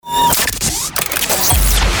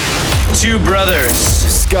Two brothers,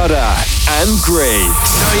 Scudder and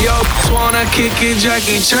Greaves. Now yo, wanna kick it,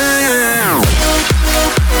 Jackie Chan.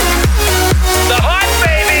 The hot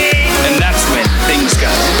baby! And that's when things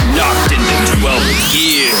got knocked into 12th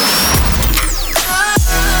gear.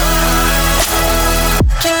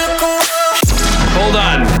 Hold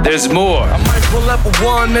on, there's more. I might pull up a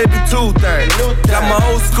one, maybe two things. Got my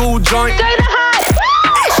old school joint. Stay the hot.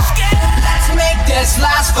 Let's make this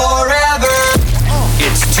last forever.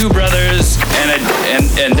 It's two brothers,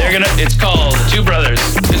 and they're gonna. It's called Two Brothers.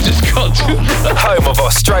 It's just called Two Brothers. Home of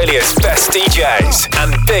Australia's best DJs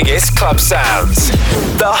and biggest club sounds.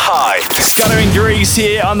 The Hype. Scudder and Griggs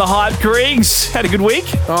here on The Hype. Griggs, had a good week?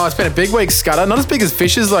 Oh, it's been a big week, Scudder. Not as big as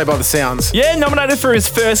Fisher's, though, by the sounds. Yeah, nominated for his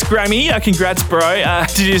first Grammy. Congrats, bro.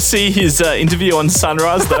 Did you see his interview on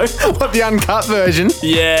Sunrise, though? What, the uncut version?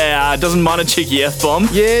 Yeah, doesn't mind a cheeky F-bomb.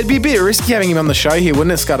 Yeah, it'd be a bit risky having him on the show here,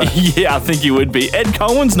 wouldn't it, Scudder? Yeah, I think he would be. Ed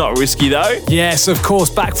Cohen's not risky, though. Yes, of course,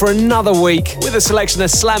 back for another week with a selection of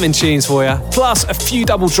slamming tunes for you, plus a few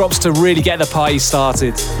double drops to really get the party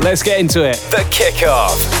started. Let's get into it. The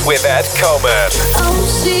Kickoff with Ed Coleman.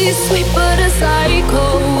 Oh, she's sweet but a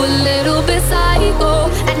psycho, a little bit psycho.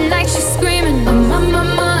 At night she's screaming, I'm on my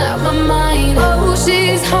mind. Oh,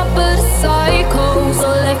 she's hot but a psycho, so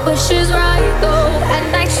left but she's right though. At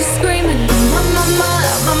night she's screaming, I'm on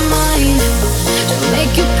my mind. She'll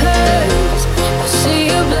make you curse, I'll see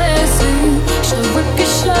a blessing. She'll rip your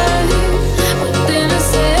shirt within a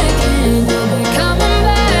second. I'll be coming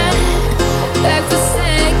back for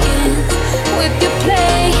seconds with your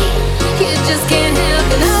play. You just can't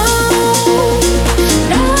help it.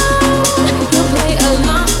 No, don't play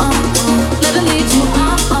along. Let her lead you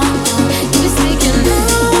on. You be saying no.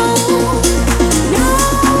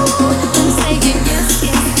 I'm saying yes.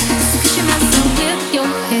 'Cause you're messing with your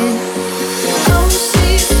head. Oh,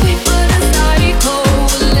 she's sweet but a psycho,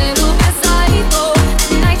 a little bit psycho.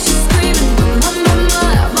 At night she's screaming, my mind.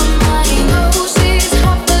 Oh, she's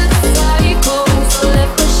hot but a psycho, so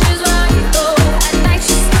left but she's right though. At night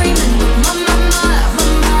she's screaming, my mind.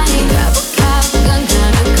 Grab a cop, gun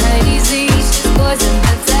kinda crazy. She's poison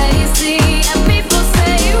but tasty, and people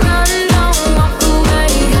say run, don't walk away.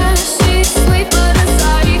 'Cause she's sweet but a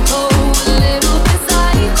psycho, a little bit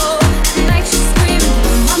psycho. At night she's screaming,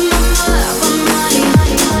 my mind.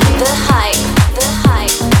 The Hype, The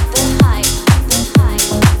Hype, The Hype, The Hype.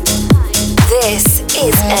 This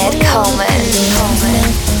is Ed Coleman.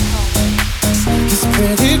 It's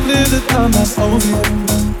pretty clear that I'm not over you.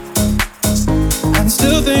 I'm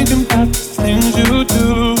still thinking about the things you do.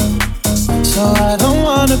 So I don't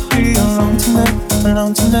wanna be alone tonight,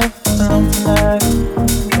 alone tonight, alone tonight.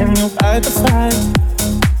 Can you fight the fight?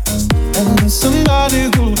 And need somebody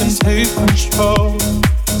who can take control.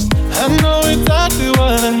 I know exactly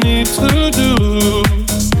what I need to do.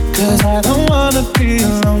 'Cause I don't wanna be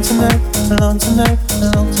alone tonight, alone tonight,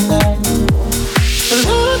 alone tonight.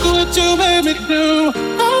 Look what you made me do.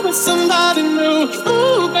 I'm with somebody new.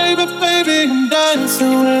 Ooh, baby, baby, I'm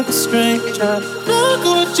dancing with a stranger. Look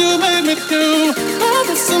what you made me do. I'm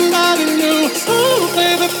with somebody new. Ooh,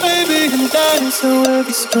 baby, baby, I'm dancing with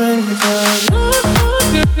a stranger.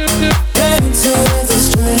 Dancing with a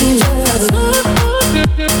stranger.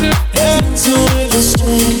 Dancing with a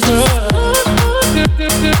stranger.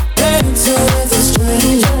 Dancing with a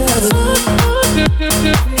stranger.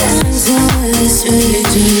 Dancing with a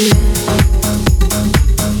stranger.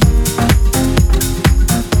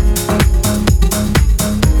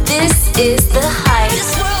 This is The Hype.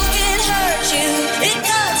 This world can hurt you, it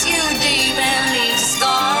cuts you deep and leaves a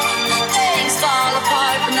scar. Things fall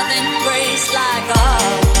apart, but nothing breaks like a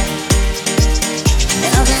heart.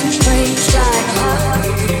 Nothing breaks like a heart.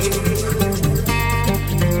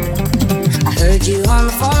 I heard you on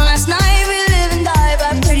the phone last night. We live and die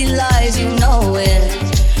by pretty lies, you know it.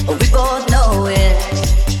 We both know it.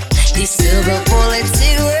 These silver bullet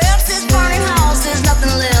cigarettes, this burning house, there's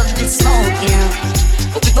nothing left, it's smoking.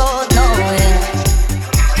 But we both know it.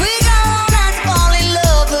 We got all night to fall in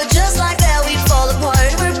love, but just like that we fall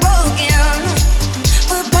apart. We're broken,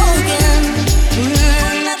 we're broken.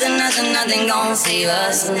 Nothing gonna save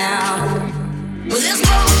us now. With this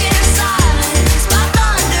broken silence, my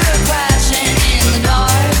thunder crashing in the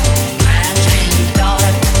dark, crashing in the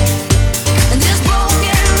dark. And this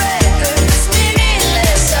broken record spinning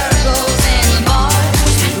less circles in the bar,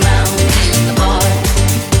 spin round in the bar.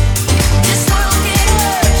 This world can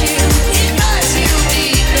hurt you, it cuts you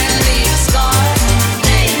deep and leaves a scar.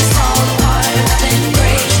 Things fall apart, nothing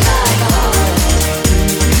breaks like a heart.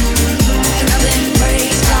 Nothing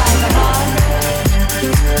breaks like a heart.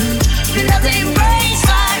 Nothing breaks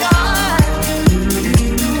like a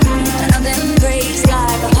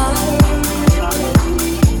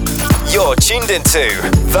tuned into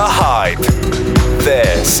The Hype.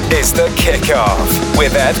 This is The Kickoff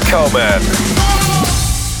with Ed Coleman.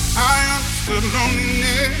 I understood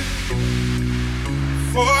loneliness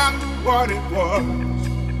before I knew what it was.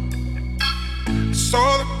 I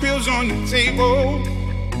saw the pills on your table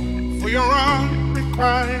for your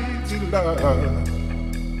unrequited love.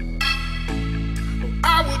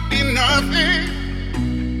 I would be nothing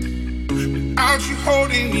without you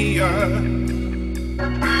holding me up.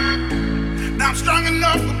 Now I'm strong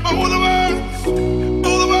enough for both of us,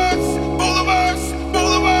 both of us, both of us,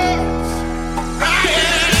 both of us. I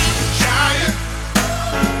am a giant.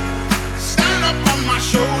 Stand up on my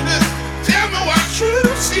shoulders. Tell me what you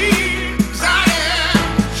see. 'Cause I am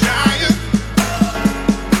a giant.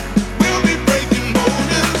 We'll be breaking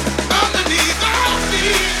boulders underneath our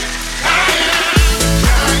feet. I am a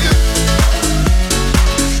giant.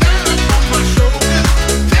 Stand up on my shoulders.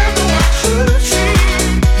 Tell me what you see.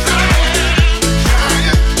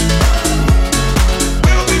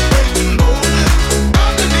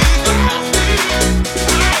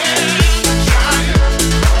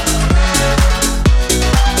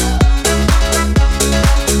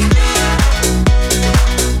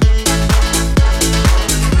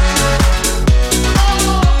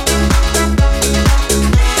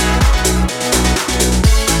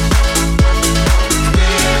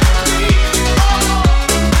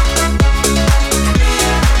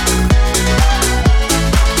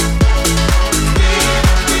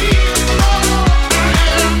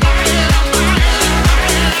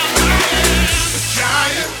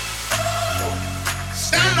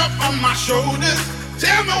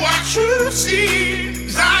 Tell me what you see.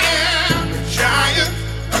 'Cause I am a giant.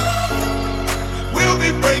 We'll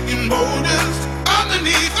be breaking boulders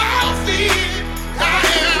underneath our feet. I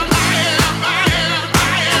am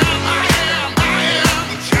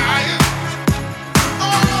a giant.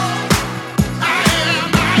 Oh, I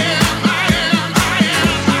am a giant.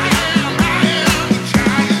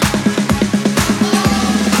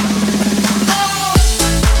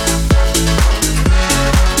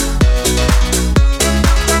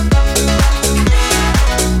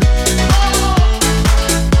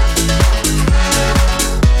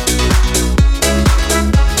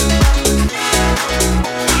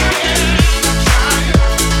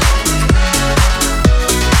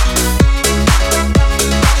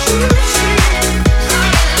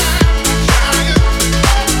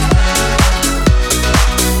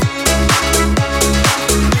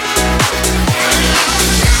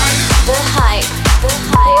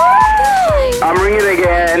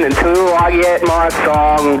 Get my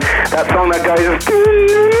song, that song that goes.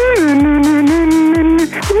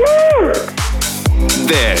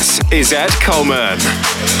 This is Ed Coleman.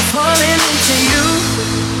 Falling into you,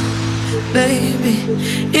 baby.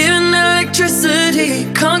 Even electricity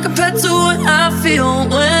can't compare to what I feel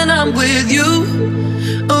when I'm with you.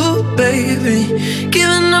 Oh, baby,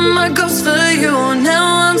 giving up my ghost for you. Now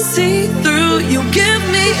I'm see-through. You give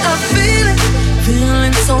me a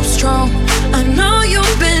feeling so strong. I know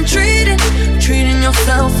you've been treating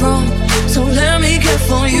yourself wrong, so let me care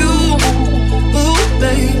for you. Ooh,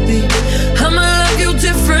 baby, I'ma love you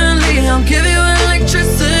differently. I'll give you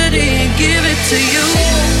electricity and give it to you.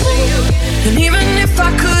 And even if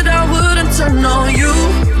I could, I wouldn't turn on you.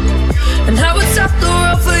 And I would stop the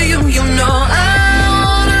world for you. You know I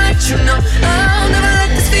wanna let you know I'll never let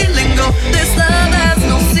this feeling go. This love has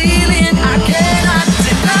no ceiling, I cannot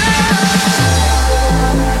deny.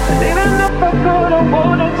 Even if I could, I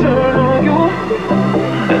wouldn't turn on you.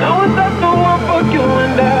 And I would stop the world for you.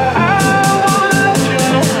 And I wanna let you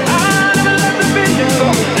know I'll never let this feeling go.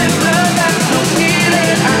 This love has no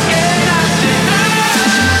ceiling, I cannot deny.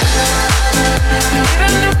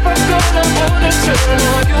 Even if I could, I wouldn't turn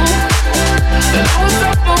on you. And I would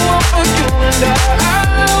stop the world for you. And I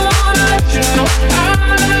wanna let you know I'll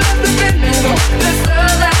never let this feeling go. This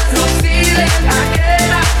love has no ceiling, I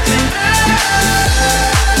cannot deny.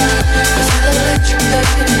 It's so electric,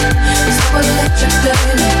 baby. It's so electric,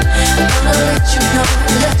 baby. I'm gonna let you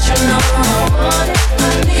know I want it, I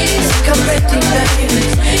need it. Think I'm ready, baby.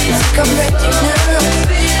 Think I'm ready now.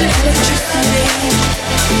 Electricity.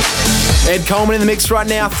 Ed Coleman in the mix right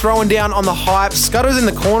now, throwing down on the hype. Scudder's in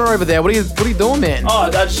the corner over there. What are you doing, man? Oh,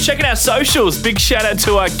 just checking our socials. Big shout out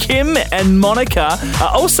to Kim and Monica.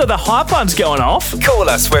 Also, the hype one's going off. Call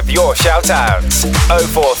us with your shout outs.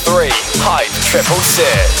 043 Hype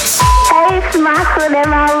 666. Hey, it's Michael and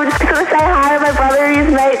Emma. I just want to say hi to my brother and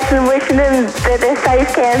his mates and wishing them that they're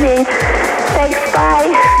safe camping. Thanks,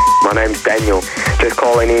 bye. My name's Daniel. Just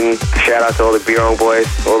calling in. Shout out to all the Beerong boys,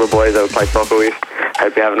 all the boys that we play soccer with.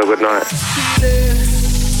 Hope you're having a good night.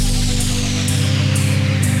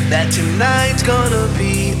 that tonight's gonna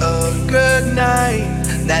be a good night.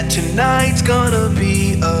 That tonight's gonna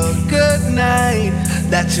be a good night.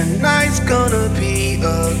 That tonight's gonna be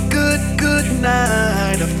a good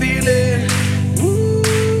night. I feel it.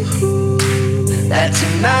 That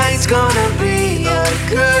tonight's gonna be a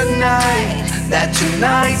good night. That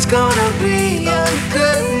tonight's gonna be a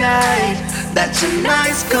good night. That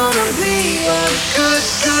tonight's gonna be a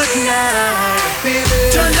good night. I feel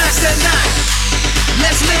it. Tonight's the night.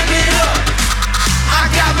 Let's live it up. I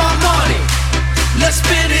got my money. Let's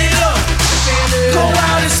spin it up. Go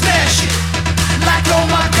out and smash it. Like oh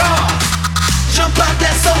my God. Jump out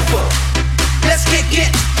that sofa. Let's kick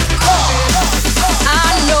it off.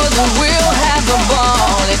 I know that we'll have a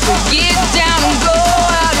ball if we get down and go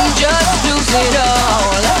out and just lose it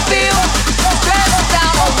all. I feel stressed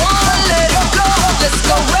out, I wanna let it go. Let's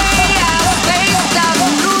go way out of space, I'm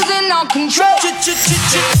losing all control.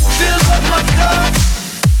 Fill up my cup,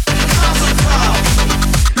 I'm so proud.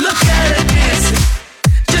 Look at it dancing,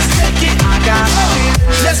 just take it. I got it.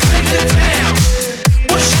 Let's make the town,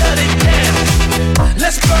 we'll shut it down.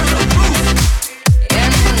 Let's burn the roof.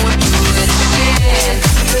 And then we'll do it again.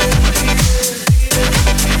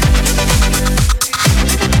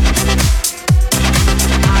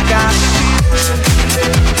 I got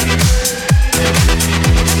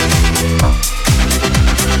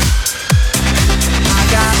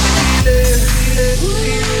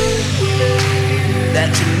that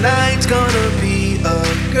tonight's gonna be a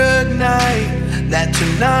good night. That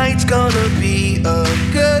tonight's gonna be a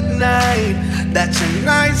good night. That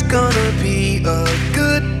tonight's gonna be a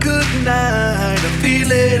good night. I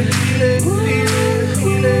feel it.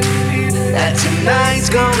 That tonight's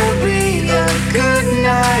gonna be a good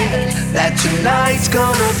night. That tonight's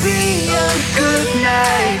gonna be a good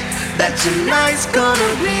night. That tonight's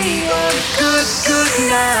gonna be a good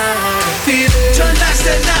night. I feel it. Tonight's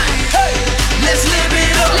the night. Hey, let's live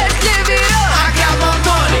it up. Let's live it up. I got my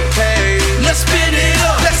money. Hey, let's spin it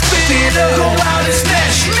up. Let's spin it up. Go out and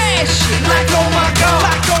smash it. Smash it. Like oh my God.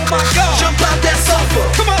 Like oh my God. Jump out that sofa.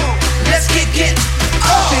 Come on. Let's kick it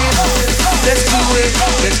off. Let's do it.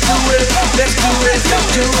 Let's do it. Let's do it.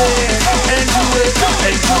 Do it. And do it.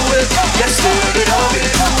 And do it. Let's do it all. Do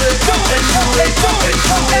it. And do it. And do it. And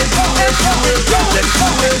do it. Let's do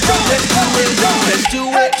it. Let's do it. Let's do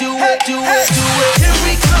it. Do it. Do it. Do it. Here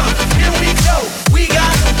we come. Here we go. We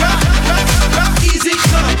got rock, rock, rock. Easy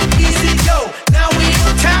come, easy go. Now we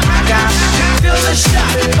on top. I got feel the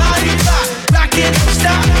shot. Body rock. Rock it.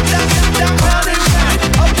 Stop. Stop. Stop. Round and round.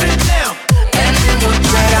 Up and down. And then we'll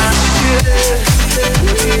drag out.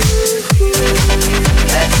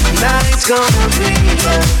 That tonight's gonna be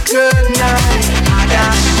a good night.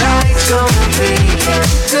 That tonight's gonna be a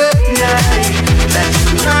good night. That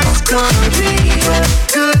tonight's gonna be a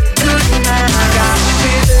good night. I got a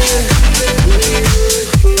feeling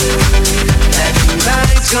that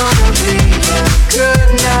tonight's gonna be a good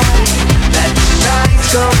night. That tonight's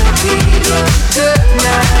gonna be a good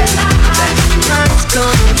night. That tonight's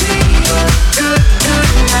gonna be a good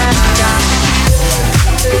night. I got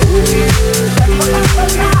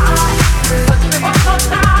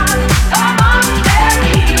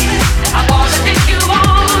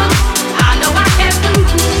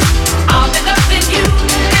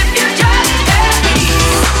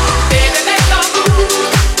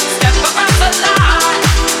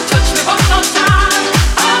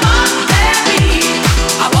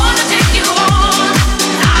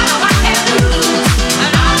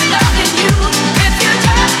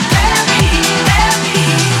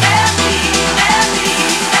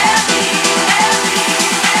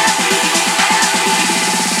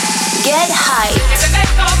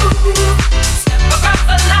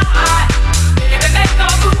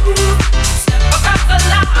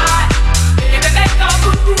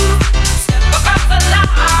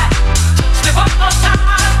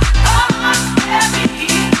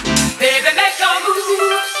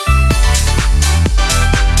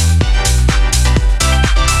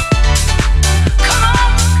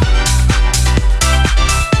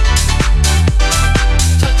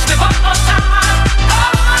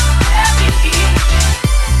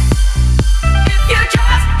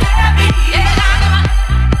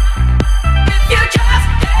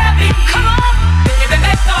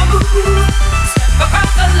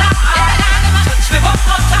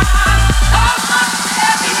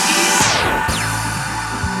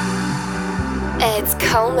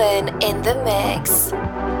Coleman in the mix.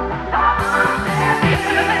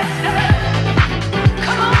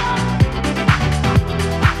 Come on.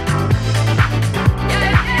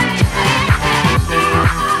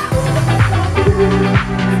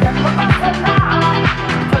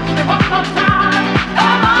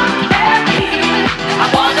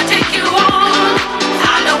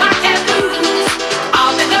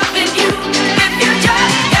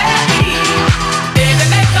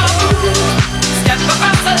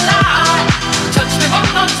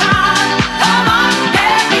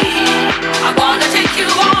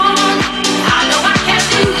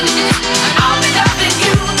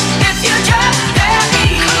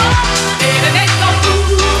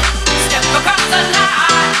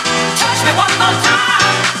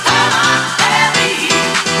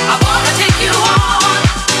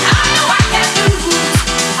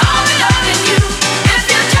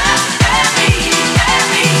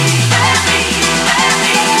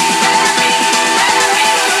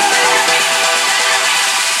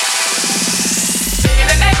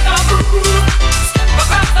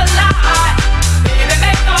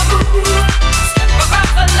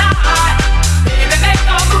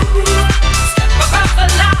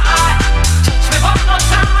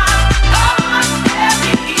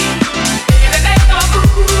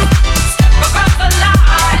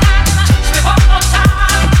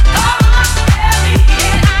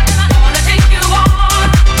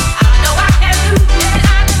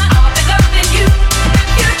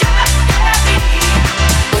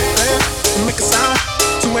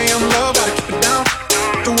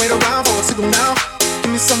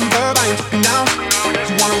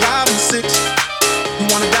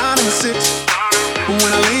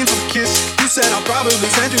 I'll probably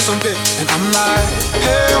send you some pic. And I'm like,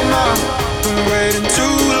 hell no, been waiting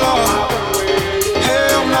too long.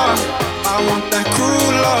 Hell no, I want that cruel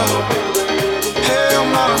love. Hell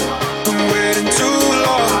no, been waiting too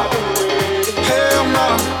long. Hell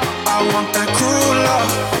no, I want that cruel love.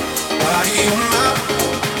 Body on my,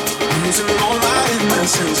 losing all my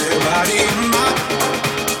innocence. Body on my,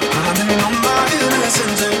 finding all my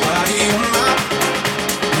innocence. Body on my,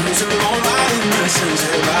 losing all my innocence.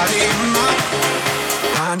 Body on my,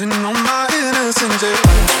 finding all my innocence.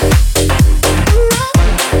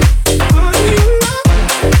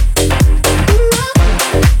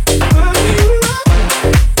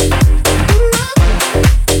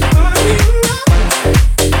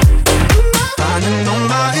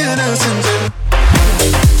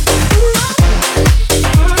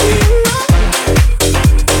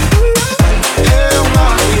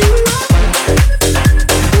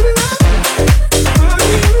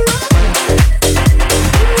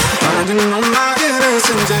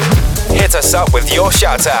 Hit us up with your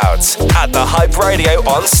shout-outs at The Hype Radio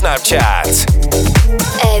on Snapchat.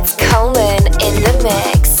 It's Coleman in the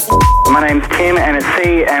mix. My name's Tim and it's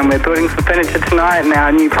C, and we're building some furniture tonight in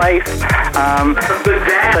our new place.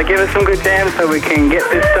 So give us some good jams so we can get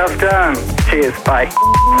this stuff done. Cheers, bye.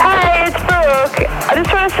 Hey, it's Brooke. I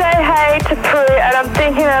just want to say hey to Prue, and I'm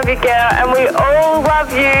thinking of you, girl, and we all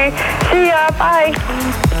love you. See ya, bye.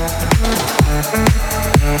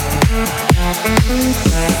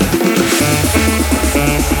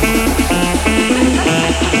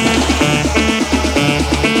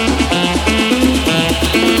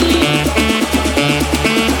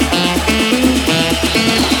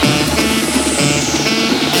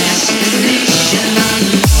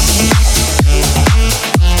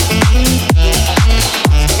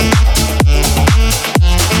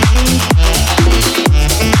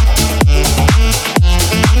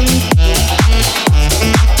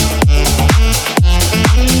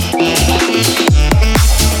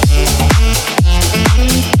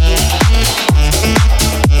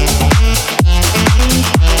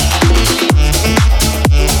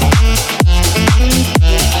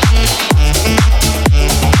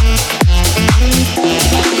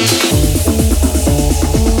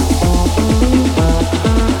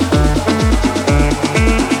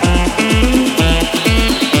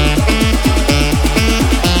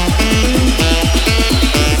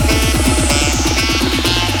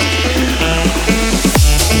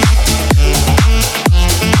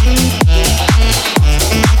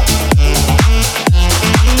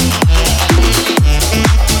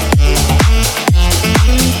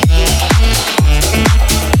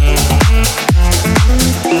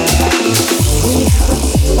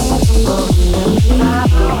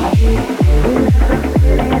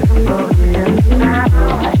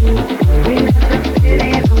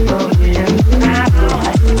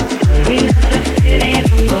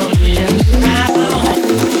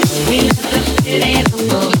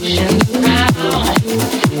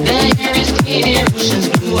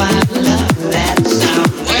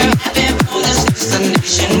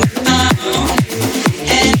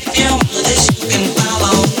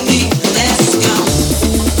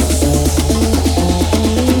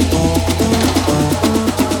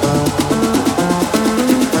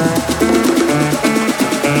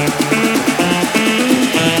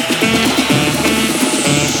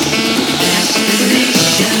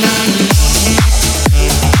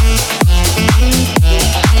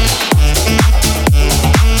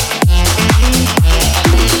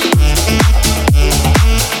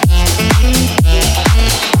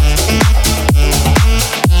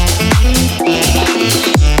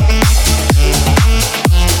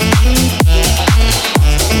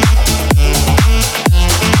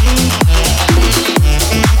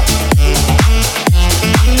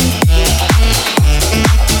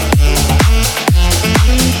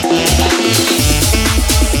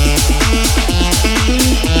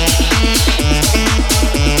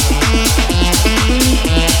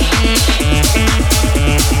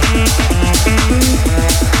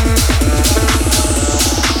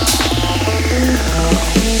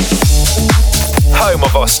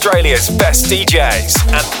 Australia's best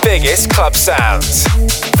DJs and biggest club sounds.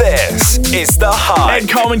 This is The Hype. Ed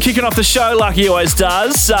Coleman kicking off the show like he always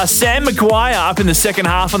does. Sam MAGUIRE up in the second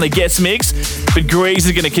half on the guest mix, but Greaves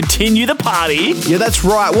is going to continue the party. Yeah, that's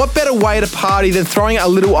right. What better way to party than throwing it a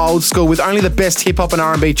little old school with only the best hip-hop and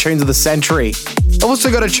R&B tunes of the century. I've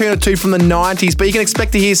also got a tune or two from the 90s, but you can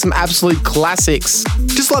expect to hear some absolute classics.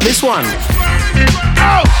 Just like this one.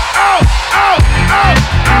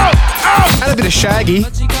 And a bit of Shaggy.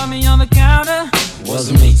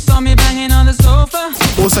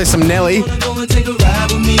 Also some Nelly.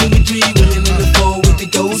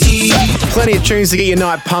 Plenty of tunes to get your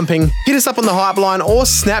night pumping. Hit us up on the hype line or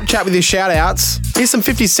Snapchat with your shout-outs. Here's some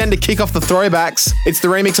 50 Cent to kick off the throwbacks. It's the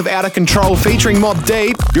remix of Out of Control featuring Mobb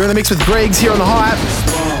Deep. You're in the mix with Griggs here on the hype.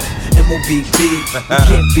 M-O-B-B,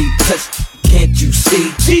 can't be touched, can't you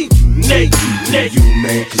see? Nate, you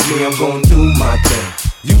man, cause me, I'm gonna do my thing.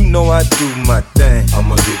 You know I do my thing.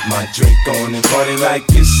 I'ma get my drink on and party like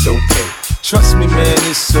it's okay. Trust me, man,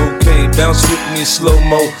 it's okay. Bounce with me in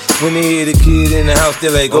slow-mo. When they hear the kid in the house,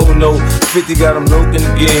 they're like, oh no. 50 got them looking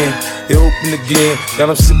again. They open again. Got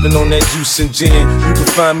them sipping on that juice and gin. You can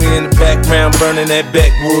find me in the background burning that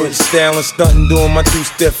backwood. Styling, stunting, doing my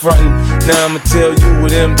two-step fronting. Now I'ma tell you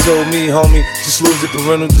what them told me, homie. Just lose it,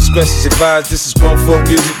 parental discretion advised. This is grown folk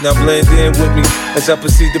music, now blend in with me. As I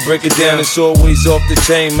proceed to break it down, it's always off the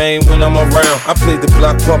chain, man, when I'm around. I play the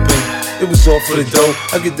block pumping. It was all for the dough.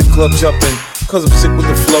 I get the club jumping, cause I'm sick with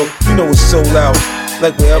the flow. You know it's so loud,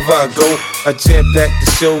 like wherever I go, I jam pack the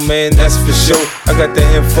show, man, that's for sure. I got the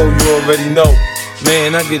info, you already know.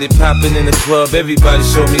 Man, I get it poppin' in the club. Everybody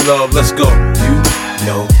show me love, let's go. You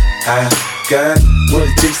know I got what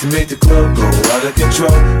it takes to make the club go out of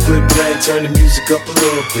control. Quit playing, turn the music up a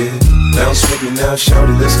little bit. Bounce with me now, shout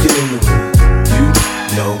it, let's get into it. You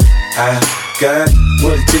know I got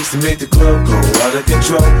what it takes to make the club go out of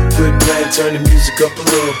control. Quit playing, turn the music up a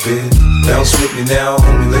little bit. Bounce with me now,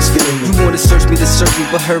 homie, let's get into it. You wanna search me,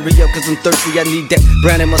 but hurry up, cause I'm thirsty. I need that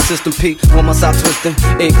brand in my system, P. On my side twisting.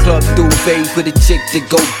 In club duvet with a chick that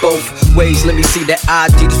go both ways. Let me see that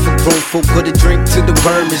ID, this for grown folk. Put a drink till the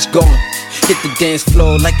worm is gone. Hit the dance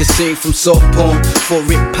floor like a scene from soft porn. For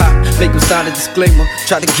it pop, make them sign a disclaimer.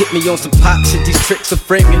 Try to get me on some pop shit, these tricks are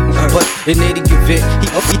framing. But in any event, he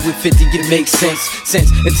up with 50, it makes sense.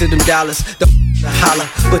 Into them dollars, the holler.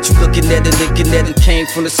 But you looking at it, came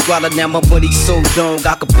from the squalor. Now my money's so long,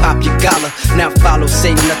 I could pop your collar. Now follow,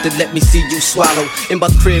 say nothing, let me see you swallow. In my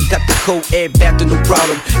crib, got the cold air back to no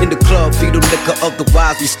problem. In the club, feed them liquor,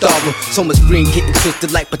 otherwise we starving. So much green getting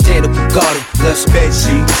twisted like potato garden. Let's bed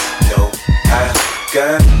sheets. No, I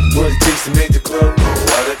got what it takes to make the club go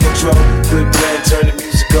out of control. Quit playing, turn the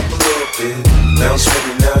music up a little bit. Bounce with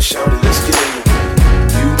me now, shout it, let's get into it.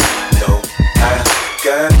 You know I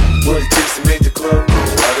got what it takes to make the club go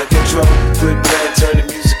out of control. Quit playing, turn the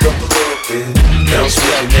music up a little bit. Bounce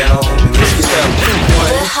with me now, homie, let's get into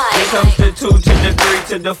it. Here comes the 2 to the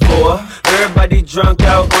 3 to the 4. Everybody drunk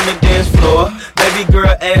out on the dance floor. Baby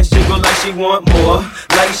girl ass jiggle like she want more.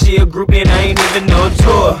 Like she a groupie and I ain't even no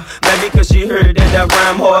tour. Maybe cause she heard that I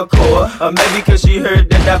rhyme hardcore. Or maybe cause she heard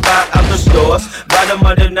that I buy out the stores. Bottom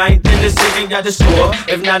of the 9th in the city got the score.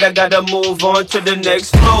 If not, I gotta move on to the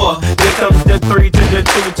next floor. Here comes the 3 to the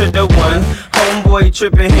 2 to the 1. Homeboy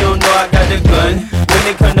trippin', he don't know I got the gun. When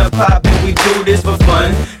it come to poppin', we do this for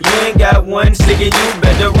fun. You ain't got one stick and you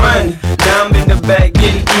better run. Now I'm in the back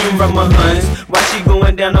getting eaten from my huns. While she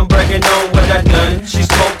going down, I'm bragging on what I done. She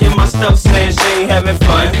smoking my stuff, saying she ain't having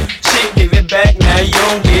fun. She give it back, now you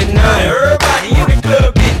don't get none. Everybody in the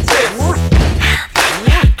club get tipsy.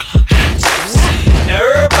 Now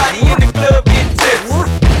everybody in the club get tipsy.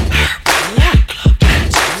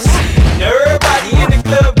 Now everybody in the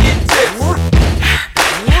club get tipsy.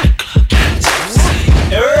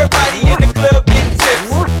 Everybody in the club get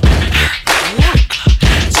tipsy.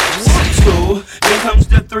 2, then comes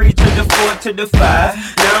the 3 to the 4 to the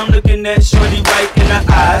 5. Now I'm looking at shorty right in the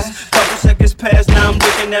eyes. Couple seconds pass, now I'm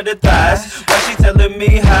looking at her thighs. Why she telling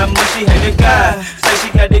me how much she hate a guy? Say she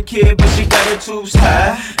got a kid, but she got her tubes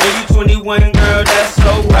high. And you 21, girl, that's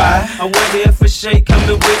so right. I wonder if a shake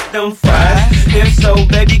coming with them fries. If so,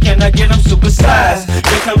 baby, can I get them supersized?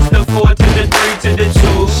 Here comes the 4 to the 3 to the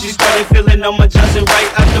 2. She started feeling on my Johnson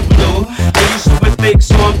right out the blue. And you super thick,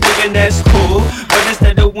 so I'm thinking that's cool. But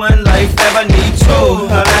instead of one life, I need 2.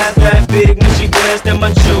 Her eyes that big when she glanced at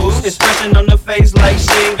my jewels. Expression on her face like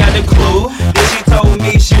she ain't got a clue. Then she told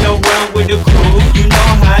me she don't run with the crew. You know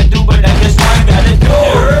how I do, but I guess one gotta do.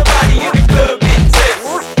 Everybody in the club get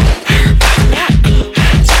tipsy.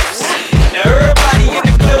 Now everybody in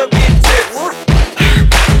the club get tipsy.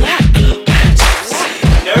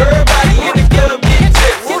 Now everybody in the club get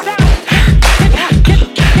tipsy.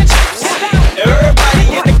 Now everybody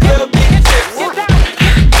in the club get tipsy.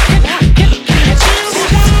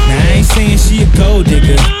 Now I ain't saying she a gold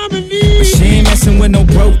digger, but she ain't messing with no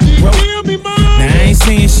broke. Now I ain't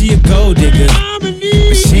saying she a gold digger,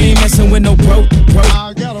 but she ain't messing with no broke.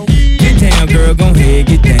 Get down, girl, gon' head,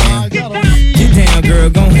 get down. Get down, girl,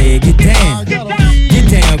 gon' head, get down. Get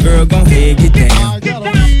down, girl, gon' head, get down.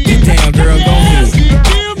 Get down, girl, gon' head.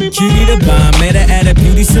 cutie the bomb, met her at a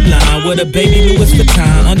beauty salon with a baby Louis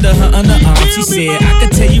Vuitton under her underarm. She said, I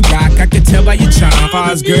could tell you rock, I could tell by your charm.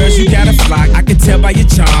 Far as girls, you got a flock, I could tell by your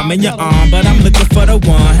charm and your arm, but I'm looking for the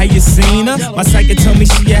one. Have you seen her? My psychic told me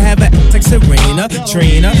she have a like Serena,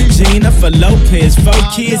 Trina, Gina for Lopez, 4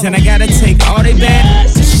 kids, and I gotta take all they bad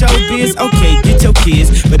to showbiz. Okay, get your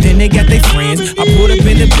kids, but then they got their friends. I pulled up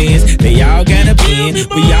in the Benz, they all got a bin.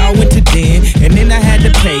 We all went to den, and then I had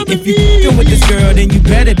to pay. If you f***ing with this girl, then you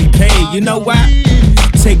better be paid. You know why?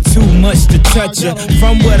 Take too much to touch her.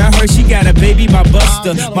 From what I heard, she got a baby by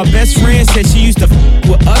Buster. My best friend said she used to f***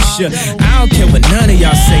 with Usher. I don't care what none of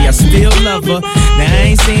y'all say, I still love her. Now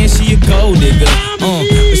I ain't saying she a gold digger, but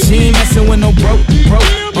she ain't messing with no broke.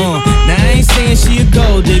 Now I ain't saying she a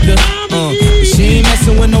gold digger, but she ain't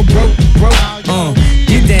messing with no broke.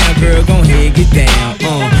 Get down, girl, gon' head, get down.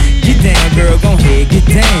 Get down, girl, gon' head, get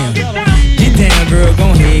down. Get down, girl,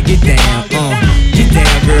 gon' head, get down. Get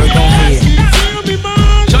down, girl, gon' head.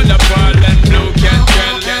 Shut up, Paul and Blue can't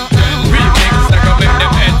tell. Remix, I go make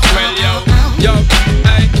them head swell, yo. Yo,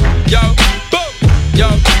 hey, yo, boom, yo,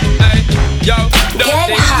 hey, yo. Don't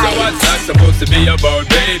think so, what's that supposed to be about,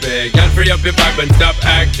 baby? Can't free up your vibe and stop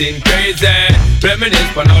acting crazy.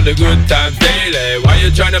 Reminisce on all the good times daily. Why you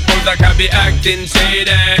tryna pose like I be acting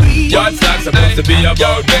shady? What's that supposed to be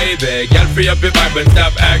about, baby? Can't free up your vibe and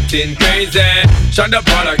stop acting crazy. Shonda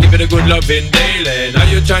Paula, give it a good loving daily. Now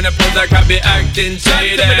you tryna pose like I be acting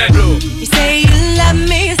shady. You say you love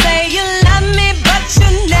me, but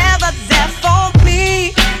you're never there for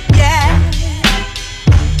me. Yeah.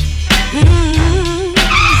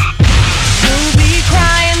 You'll be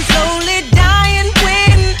crying, slowly dying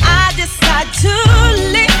when I decide to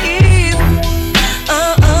leave.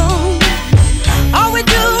 All we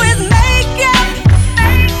do is make up,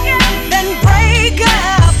 then break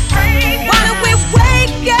up. Why don't we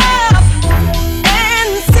wake up and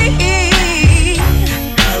see?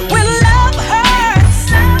 When love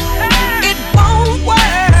hurts, it won't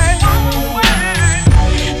work.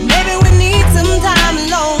 Maybe we need some time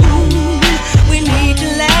alone. We need to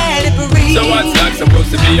let it breathe. So what's that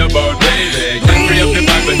supposed to be about, baby? Can't free up your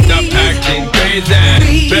vibe and stop acting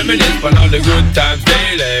crazy. Reminisce on all the good times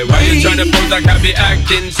daily. Why you tryna pose like I be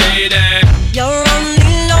acting shady? You're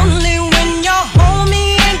only lonely when you're home.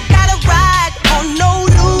 You ain't got a ride or no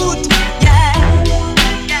loot. Yeah.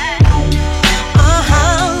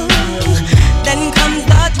 Then comes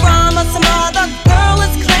the drama. Some other girl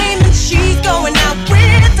is claiming she's going out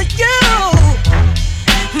with you.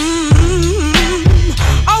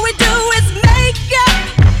 All we do is make up,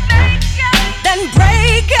 then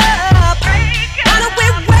break up. Why don't we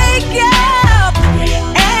wake up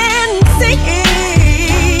and see?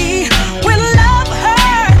 When love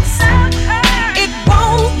hurts, it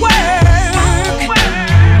won't work.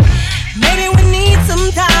 Maybe we need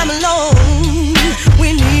some time alone. We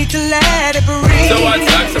need to let it breathe. So what's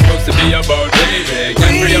that supposed to be about, baby?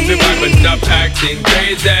 Can't free up your vibe and stop acting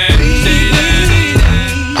crazy.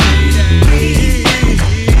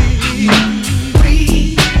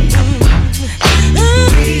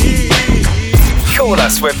 Call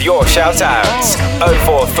us with your shout-outs.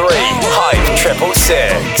 043 Hype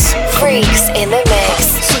 666. Freaks in the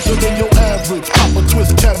mix. Sicker than your average. Pop a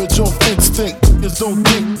twist cabbage off instinct. Niggas don't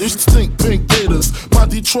think it's stink pink gators. My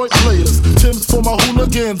Detroit players. Tim's for my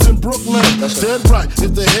hooligans in Brooklyn. Dead right.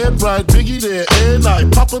 If the head right, Biggie there every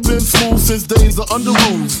night. Papa been smooth since days of under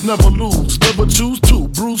rules. Never lose, never choose to.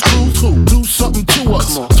 Bruise, cruise, who? Do something to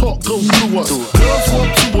us. Talk goes through us. Girls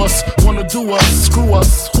want to us, wanna do us. Screw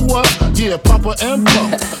us, who us? Yeah, Papa and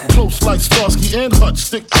Pump. Close like Starsky and Hutch.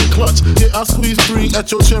 Stick to clutch. Yeah, I squeeze 3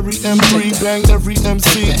 at your cherry M3. Bang every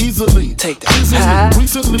MC easily. Take that.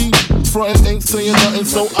 Recently, frontin' ain't saying nothing,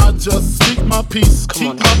 so I just speak my peace.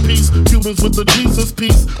 Keep my peace. Cubans with the Jesus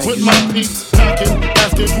peace. With my peace. Packing,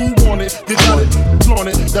 asking who want it. You got it, flaunt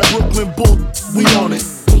it. That Brooklyn bull, we on it.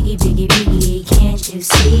 Biggie, biggie, biggie, can't you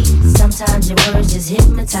see? Sometimes your words just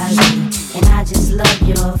hypnotize me. And I just love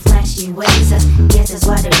your flashy ways. I guess that's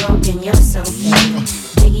why they're broken, you're so fake.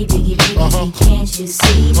 Biggie, biggie, biggie, can't you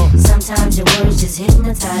see? Sometimes your words just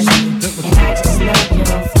hypnotize me. And I just love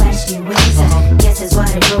your flashy ways. I guess that's why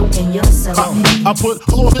they're broken, you're so fake. I put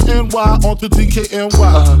Florida NY onto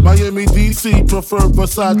DKNY. Miami, DC, prefer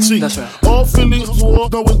Versace. That's right. All Philly war,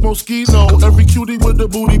 know it's Moschino. Every cutie with the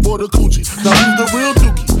booty, boy, the coochie. Now who's the real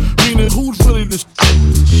dookie? Meaning who's really the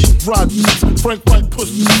Rogers, Frank White push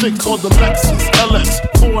the 6 or the Lexus LX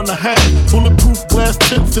 4.5. Bulletproof glass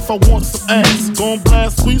tips if I want some ass. Gon'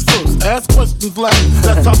 blast squeeze first, ask questions last.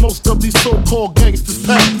 That's how most of these so-called gangsters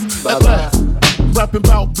pass. At last, rapping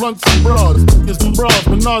about blunts and bras. It's some bras,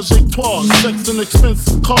 menage a trois, sex and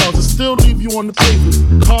expensive cars. It still leave you on the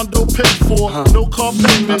pavement. Condo paid for, no car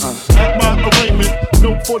payment. At my arraignment,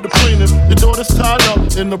 no for the plaintiff. Your daughter's tied up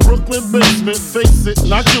in the Brooklyn basement. Face it,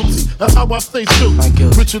 not guilty. That's how I stay true.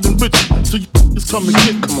 Richer than richer, so you just come and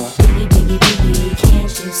get. Come on. Biggie, biggie, biggie,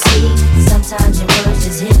 can't you see? Sometimes your words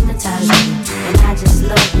just hypnotize me, and I just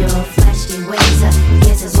love your flashy ways. I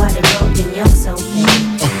guess that's why they're broken, you're so pain.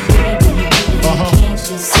 Biggie, biggie, biggie, can't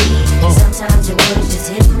you see? Sometimes your words just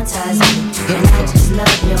hypnotize me, and I just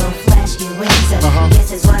love your flashy ways. I guess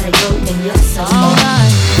that's why they're broken, you're so pain.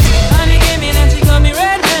 Alright, honey gave me that, she called me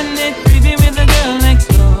red-handed, creepy with the girl next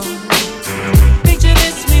door. Picture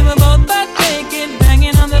this, we were both butt naked,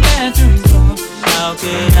 banging on the bathroom floor. How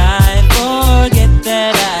could I forget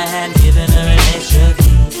that I had given her an extra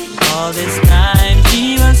key? All this time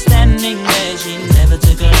she was standing there, she never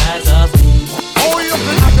took her eyes off me. Oh, you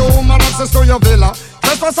feel like your woman access to your villa.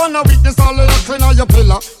 Trespass on a weakness, all of your clean on your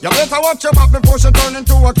pillar. You better watch your back before she turn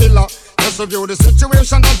into a killer. Just review the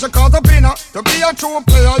situation that you caught up in her. To be a true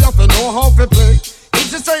player, you have to know how to play. If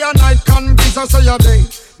she say a night, convince her say a day.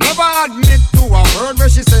 Never admit to a word where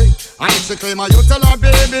she say. And if she claim her, you tell her,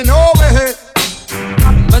 baby, no way.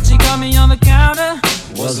 But she caught me on the counter.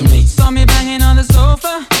 Wasn't me. Saw me banging on the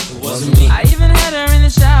sofa. Wasn't me. I even had her in the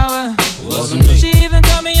shower. Wasn't me. She even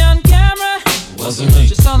caught me on camera. Wasn't me.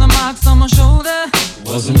 She saw the marks on my shoulder.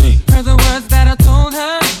 Wasn't me. Heard the words that I told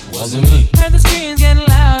her. Wasn't me. Heard the screams getting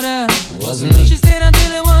louder. Wasn't me. She stayed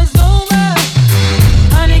until it was over.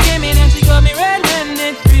 Honey came in and she got me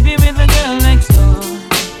red-handed, creepy with the girl next door.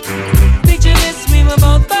 Picture this, we were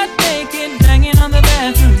both butt naked, banging on the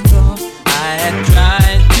bathroom floor. I had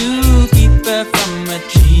tried to keep her from what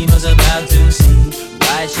she was about to see.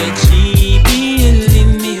 Why should she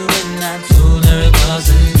believe me when I told her it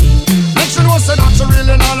wasn't me? Make sure you say that she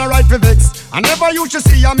really not alright for vex. I never used to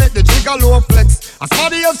see her make the jigger low flex. As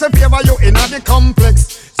somebody else in favor you in the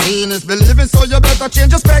complex. Seeing is believing, so you better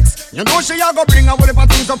change your specs. You know she a go bring her whatever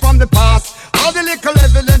things up from the past. All the little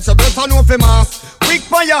evidence you better know for mass. Quick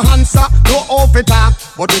for your answer, no off it up.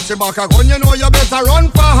 But if she back a gun, you know you better run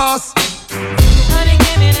fast. Honey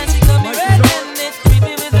came in and she got me red-handed,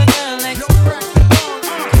 creepy with the girl next door.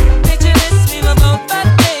 Picture this, we were both butt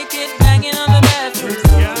naked, banging on the bathroom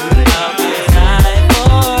floor. How could I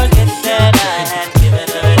forget that I had given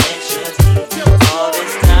her an extra key? All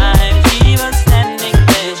this time she was standing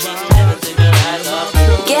there, she never took her eyes off me.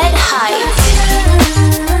 Get hyped.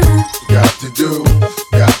 Got to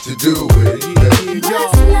do with it.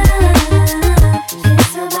 What's love?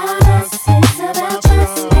 It's about us, it's about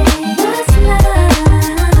just me. What's love?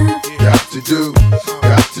 Got to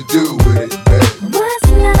do with it, baby. What's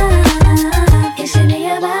love? It should be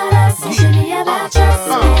about us, it should be about just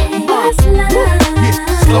me. What's love?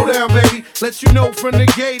 Slow down, baby. Let you know from the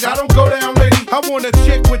gate, I don't go down, lady. I want a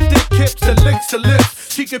chick with thick hips and licks her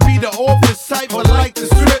lips. She could be the office type, but like the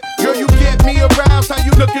strip. Girl, you get me aroused, how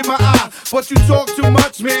you look in my eye. But you talk too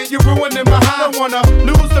much, man, you're ruining my high. I don't wanna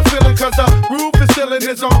lose the feeling, cause the roof the ceiling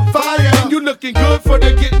is on fire. And you looking good for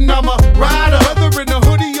the getting, I'm a rider. Whether in a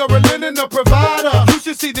hoodie or a linen, a provider. You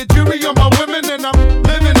should see the jury on my women, and I'm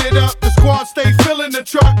living it up. The squad stay filling the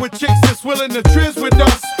truck with chicks that's willing to trizz with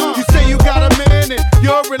us. You say you got a man and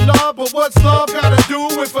you're in love, but what's love gotta do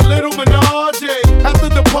with a little menage? After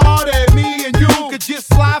the party, me and you could just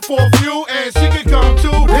slide for a few, and she could come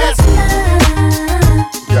too. That's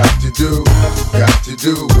Got to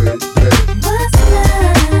do with it, baby. What's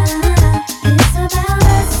love? It's about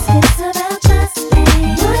us, it's about just me.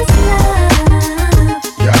 What's love?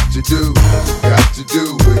 Got to do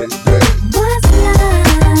with it, baby. What's love?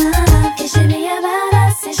 It should be about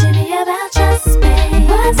us, it should be about just me.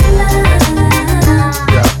 What's love?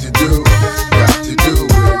 Got to do with it, baby.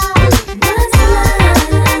 What's love?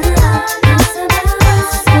 It's about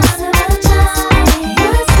us, it's about just me.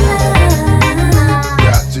 What's love?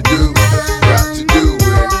 Got to do with it,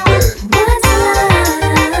 baby. What's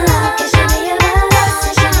love?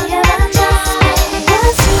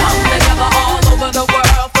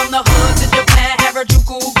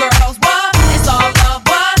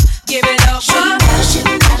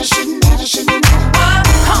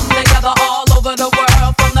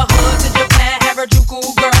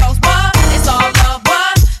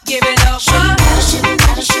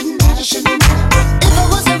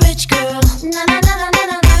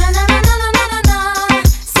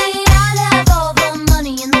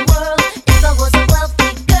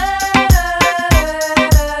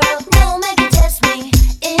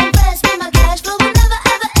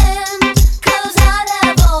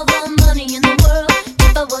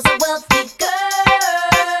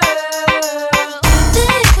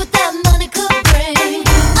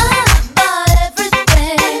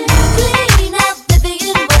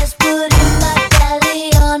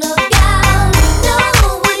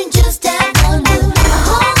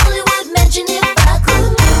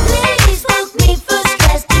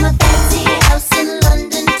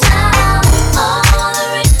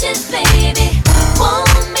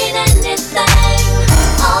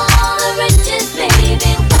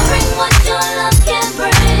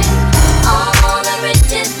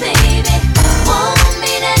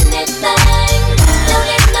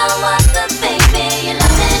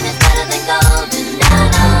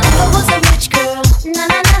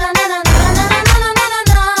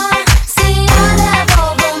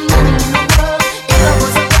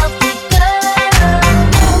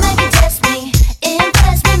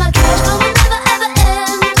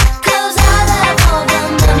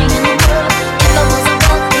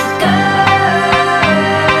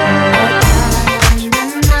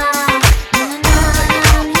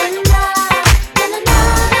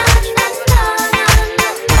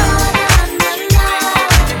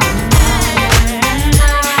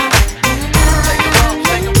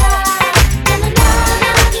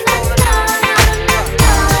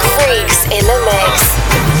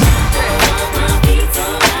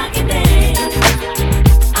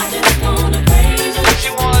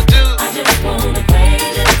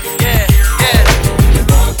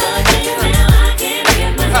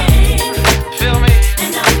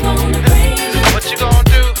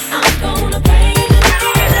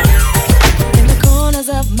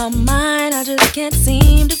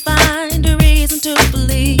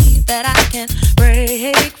 that I can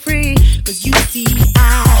break free. Cause you see,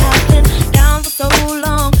 I have been down for so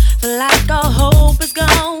long, feel like all hope is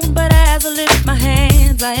gone. But as I lift my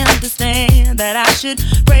hands, I understand that I should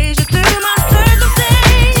praise you through my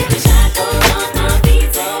circumstance. Take the shackles off my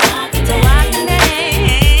feet so I can dance.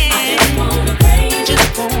 I just wanna praise you.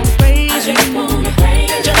 Just wanna praise you. Just wanna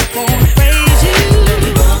praise you. Just wanna praise you.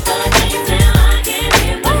 You broke the chains now I can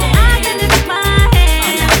lift my hands. I can lift my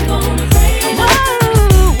hands. I'm gonna praise you.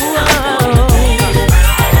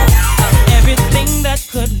 Everything that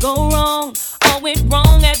could go wrong, all went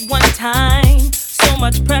wrong at one time. So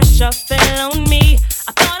much pressure fell on me.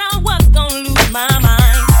 I thought I was gonna lose my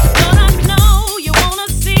mind. But I know you wanna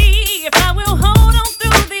see if I will hold on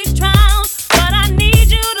through these trials. But I need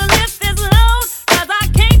you to lift this load, cause I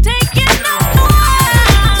can't take it no more.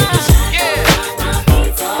 Yeah.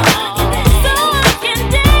 So I can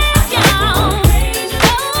dance, y'all.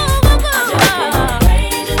 I wanna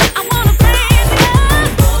praise you.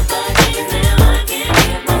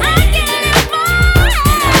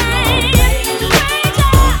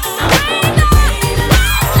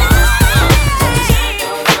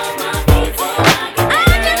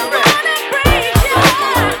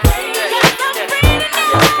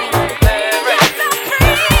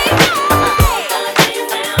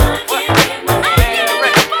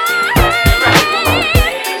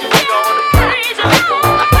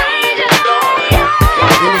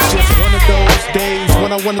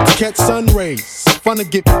 I wanted to catch sun rays. Fun to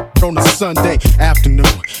get on a Sunday afternoon.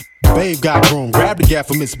 Babe got grown, grabbed the gap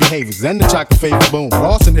for misbehaviors and the chocolate favor boom.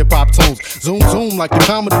 Lost in hip hop tones, zoom zoom like the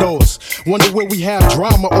Commodores. Wonder where we have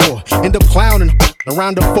drama or end up clowning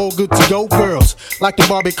around the four good to go girls, like the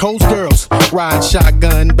Barbie Coast girls. Riding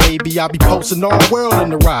shotgun, baby, I be posting all the world in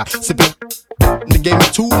the ride. Sipping, they gave me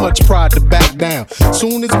too much pride to back down.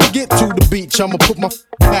 Soon as we get to the beach, I'ma put my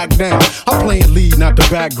back down. I'm playing lead, not the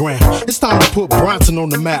background. It's time to put Bronson on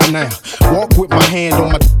the map now. Walk with my hand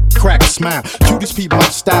on my crack smile. Cuties peep my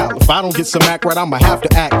style. If I don't get some act right, I'ma have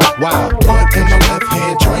to act wild. Blunt in my left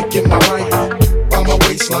hand, drink in my right. By my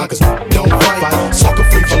waistline, cause don't fight. Sucker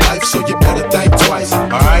free for life, so you better think twice.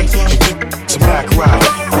 Alright? And get some act right.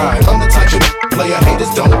 I'm the type of player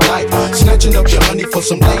haters don't like. Snatching up your honey for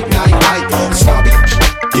some late night hype. Snobby,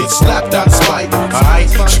 get slapped out of spite. Alright?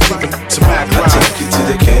 Some act right. I take you to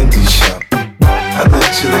the candy shop. I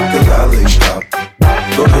let you lick the lollipop.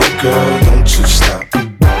 Go ahead, girl, don't you stop.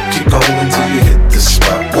 Keep going till you hit the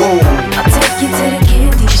spot. Whoa. I'll take you to the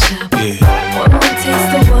candy shop. Yeah. One more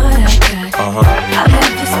taste of what I got. I'll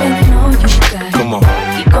have you spending all you got. Come on.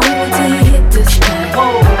 Keep going till you hit the spot.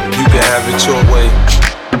 Whoa. You can have it your way.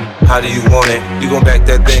 How do you want it? You gon' back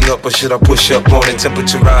that thing up or should I push up on it?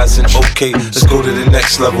 Temperature rising, okay, let's go to the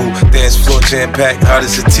next level. Dance floor jam packed, hot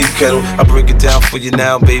as a tea kettle. I break it down for you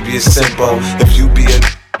now, baby, it's simple. If you be a,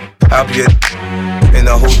 I'll be a. In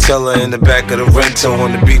the hotel or in the back of the rental,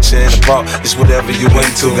 on the beach or in the park, it's whatever you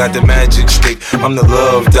into. Got the magic stick, I'm the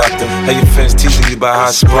love doctor. How your fans teasing you about how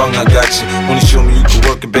I sprung, I got you. Wanna show me you can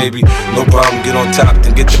work it, baby? No problem, get on top,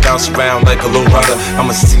 then get to bounce around like a low rider. I'm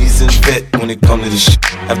a seasoned vet when it comes to this shit.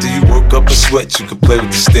 After you work up a sweat, you can play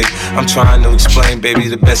with the stick. I'm trying to explain, baby,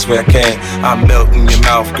 the best way I can. I melt in your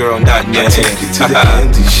mouth, girl, not in your hand. I take you to the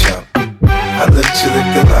candy shop. I let you lick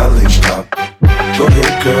the lollipop. Go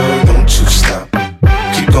ahead, girl, don't you stop.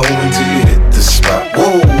 Keep going till you hit the spot.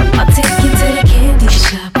 Whoa. I'll take you to the candy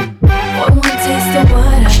shop. One more taste of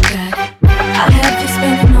what I got. I'll have you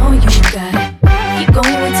spending all you got. Keep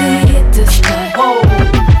going till you hit the spot. Whoa.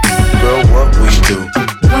 Girl, what we do,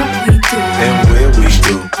 and where we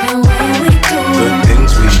do, the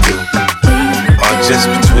things we do, are just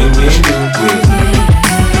between me and you.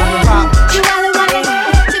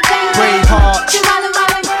 Brave heart.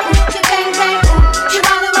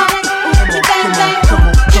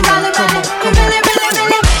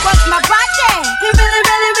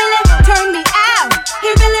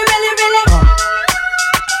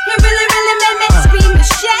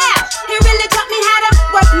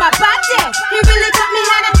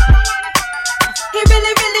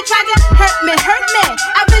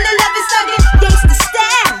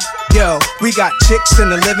 We got chicks in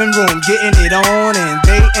the living room getting it on, and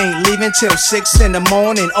they ain't leaving till 6 in the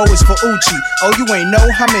morning. O is for Uchi. Oh, you ain't know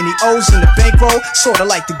how many O's in the bankroll? Sorta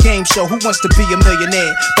like the game show, Who Wants to Be a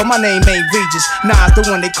Millionaire? But my name ain't Regis. Nah, it's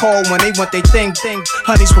the one they call when they want they thing.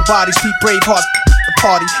 Honeys with bodies, Pete Bravehearts.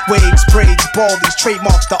 party. Waves, braids, baldies,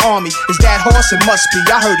 trademarks the army. Is that horse? It must be.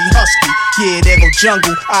 I heard he husky. Yeah, there go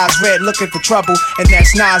jungle. Eyes red, looking for trouble. And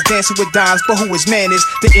that's Nas dancing with dimes. But who his man is?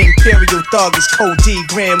 The Imperial Thug is Code D,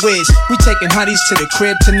 Grand Wiz. We taking honeys to the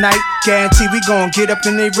crib tonight. Guarantee we gon' get up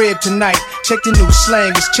in their rib tonight. Check the new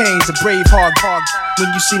slang, it's changed. A brave hard.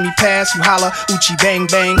 When you see me pass, you holla, Uchi bang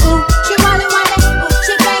bang. Ooh, she wale wale, ooh,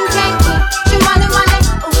 she bang bang. Ooh, she wale wale,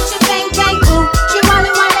 ooh, she bang bang. Ooh, she wale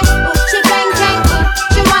wale, ooh, she bang bang. Ooh,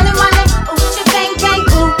 she wale wale, ooh, she bang bang.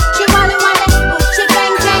 Ooh, she wale wale, ooh, she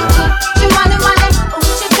bang bang. Ooh, she wale wale, ooh,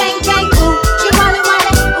 she bang bang. Ooh, she wale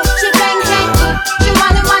wale, ooh, she bang bang. Ooh, she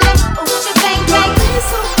wale wale, ooh, she bang bang. Be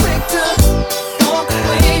so quick to walk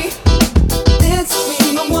away. That's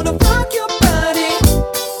me. I wanna rock your body.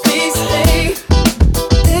 Please stay.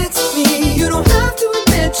 That's me. You don't have to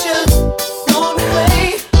admit you're on the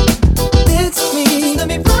way. That's me. Just let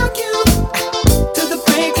me rock you to the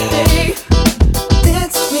break of day.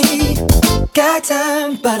 That's me. Got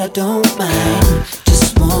time, but I don't mind.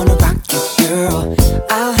 Just wanna rock you, girl.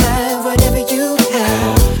 I'll have whatever you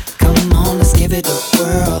have. Come on, let's give it a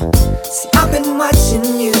whirl. See, I've been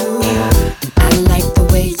watching you, and I like the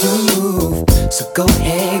way you move. So go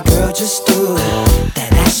ahead, girl, just do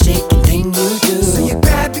that ass shaking thing you do. So you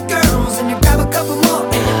grab your girls and you grab a couple more,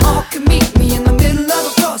 and you all can meet me in the middle of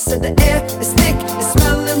the floor. So the air is thick, it's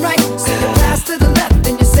smelling right. So you pass to the left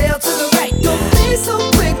and you sail to the right. Don't be so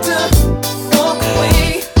quick to walk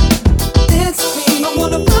away. That's me. I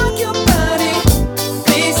wanna rock your body.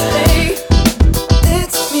 Please stay.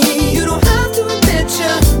 That's me. You don't have to admit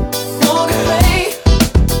you're on the way.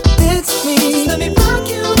 That's me. Just let me rock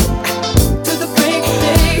you to the break of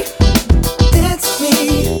day. That's me.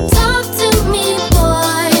 Talk to me,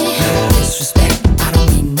 boy. Disrespect, I don't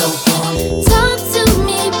mean no harm. Talk to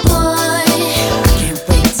me, boy. I can't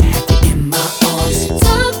wait to have you in my arms.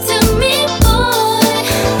 Talk to me, boy.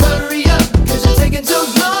 Hurry up, cause you're taking too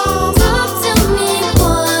long. Talk to me,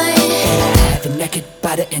 boy. I have you naked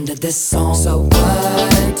by the end of this song. So what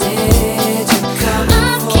did you come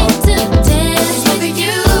I for? came to dance with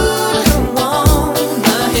you. Come on,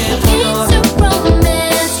 Came to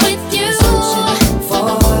romance with you. for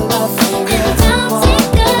love, And I'll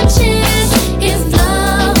take a chance if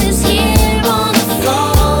love is here on the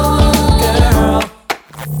floor. girl.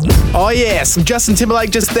 Oh yeah, some Justin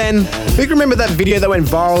Timberlake just then. Big remember that video that went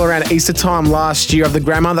viral around Easter time last year of the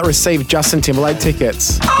grandma that received Justin Timberlake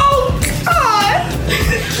tickets. Oh, God!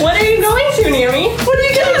 What are you going to, Naomi? What are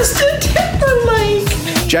you getting us to Timberlake?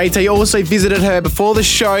 JT also visited her before the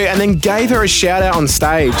show and then gave her a shout out on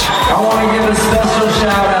stage. I want to give a special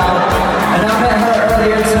shout out, and I met her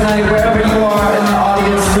earlier tonight, wherever you are in the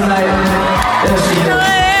audience tonight. There she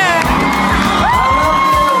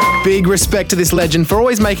is. Big respect to this legend for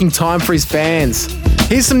always making time for his fans.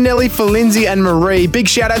 Here's some Nelly for Lindsay and Marie. Big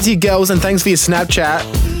shout out to you girls and thanks for your Snapchat.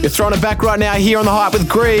 You're throwing it back right now here on The Hype with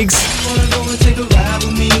Griggs. Wanna go and take a ride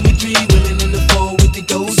with me with 3 women in the 4 with the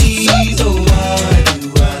goldies. Oh, why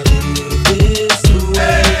do I live this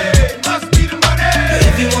way? Must be the money.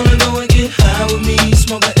 If you wanna go and get high with me,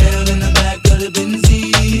 smoke a L in the back of the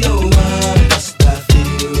Benzie. Oh, why must I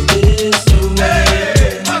feel this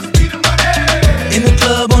way? Must be the money. In the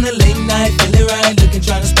club on a late night, feeling right, looking,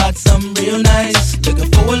 trying to spot something real nice. Looking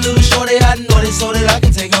for a little shorty, I know this so that I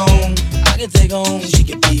can take home. She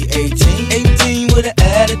could be 18 with an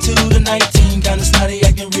attitude of 19, kinda snotty,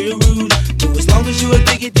 acting real rude. But as long as you a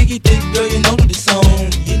thick girl, you know this song.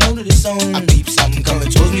 I peep something coming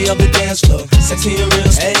towards me up the dance floor. Sexy and real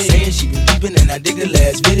slow, saying she been peeping and I dig the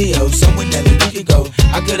last video. Somewhere that a week ago,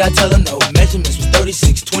 how could I tell her no? Measurements was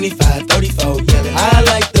 36, 25, 34, yelling. I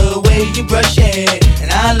like the way you brush your hair, and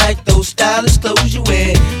I like those stylish clothes you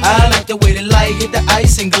wear. I like the way the light hit the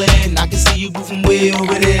ice and glare, and I can see you moving way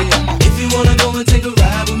over there. If you wanna go and take a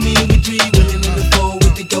ride with me, with 3 women in the 4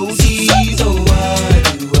 with the goldies. Oh, why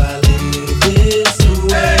do I live this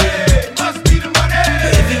way? Must be the money.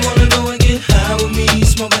 If you wanna go and get high with me,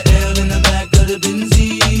 smoke a L in the back of the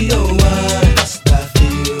Benzie. Oh, why must I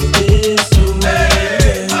feel this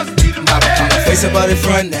way? Must be the money. Face about the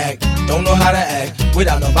front act, don't know how to act.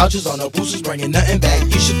 Without no vouchers or no boosters, bringing nothing back.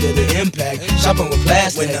 You should feel the impact. Shopping with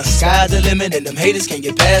plastic. When the sky's the limit and them haters can't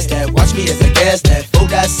get past that. Watch me as I gas that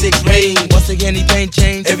 4.6 rain. Once again, he paint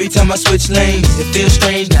change. Every time I switch lanes, it feels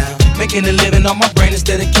strange now. Making a living on my brain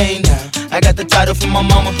instead of cane now. I got the title from my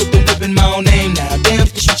mama, put the whip in my own name now. Damn,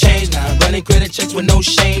 this should change now. Running credit checks with no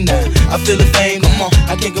shame now. I feel the fame, come on,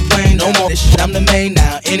 I can't complain no more. This shit, I'm the main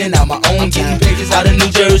now, in and out my own time. Pages out of New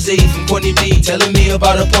Jersey from Courtney B, telling me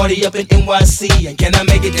about a party up in NYC. And can I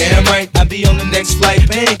make it damn right? I'll be on the next flight,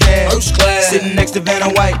 paying cash, first class, sitting next to Vanna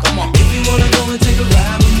White. Come on, if you wanna go and take a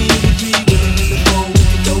ride with me, with 3 women in the 4.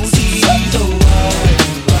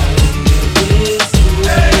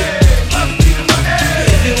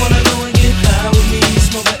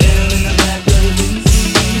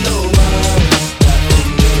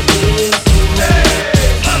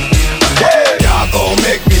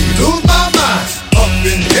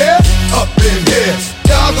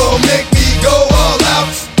 gon' make me go all out.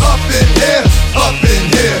 Up in here, up in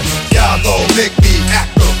here. Y'all gon' make me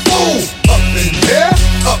act a fool. Up in here,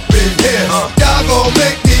 up in here. Y'all gon'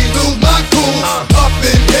 make me lose my cool. Up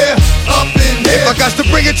in here, up in here. If I got to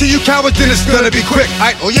bring it to you cowards, then it's gonna be quick.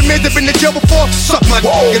 Alright, all your men that been in jail before, suck my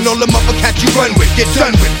dick. And all the motherfuckers you run with, get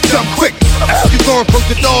done with, dumb quick. You gon' approach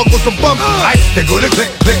the dog with some bump. Alright, they go to click,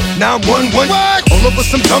 click. Now I'm 1-1. All over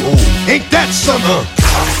some dump. Ain't that something?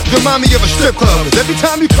 Remind me of a strip club. Cause every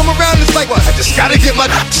time you come around, it's like, what? I just gotta get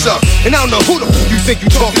my dick sucked. And I don't know who the f you think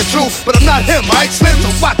you talking to, but I'm not him, right, Slim?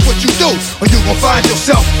 So watch what you do, or you gon' find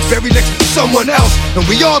yourself buried next to someone else. And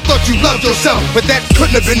we all thought you loved yourself, but that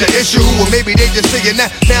couldn't have been the issue. Or maybe they just saying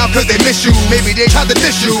that now cause they miss you. Maybe they tried to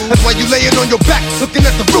diss you. That's why you laying on your back, looking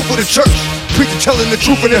at the roof of the church. Preacher telling the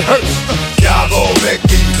truth and it hurts. Y'all gon' make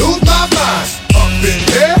me lose my mind. Up in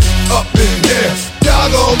here, up in here.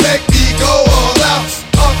 Y'all gon' make me go all out.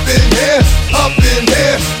 Up in here, up in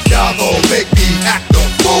here. Y'all gon' make me act a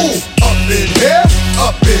fool. Up in here,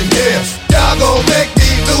 up in here. Y'all gon' make me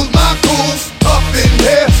lose my cool. Up in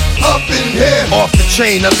here, up in here. Off the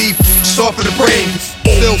chain, I leave off of the brain.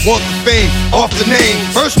 Still want the fame, off the name.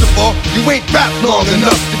 First of all, you ain't rap long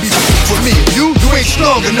enough to be with me. You ain't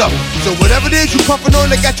strong enough. So whatever it is you puffin'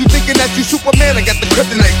 on that got you thinking that you Superman, I got the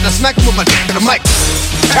kryptonite. Now smack him with my dick in the mic.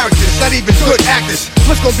 Characters, not even good actors.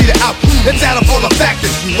 What's gonna be the outcome? Let's add up all the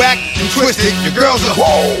factors. You whack, you twisted, your girl's a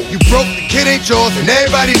whole. You broke, the kid ain't yours, and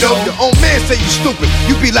everybody know. Your own man say you stupid.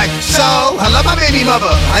 You be like, so, I love my baby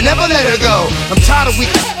mother, I never let her go. I'm tired of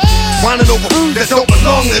weak whining over that don't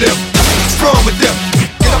belong to them. What's wrong with them?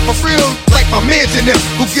 Get up for real, like my mans in them,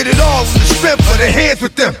 who get it all with the strength of their hands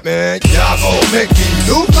with them. Man, y'all gon' make me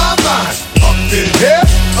lose my mind. Up in here,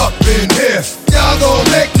 up in here. Y'all gon'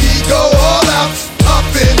 make me go all out. Up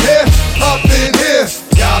in here, up in here.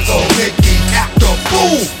 Y'all gon' make me act a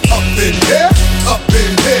fool. Up in here, up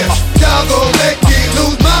in here. Y'all gon' make me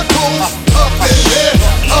lose my cool. Up in here,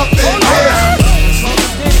 up in here.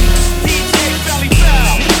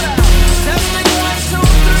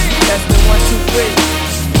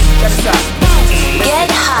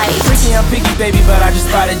 Get hype. Freaky, I'm picky, baby, but I just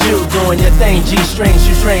spotted you doing your thing. G-string,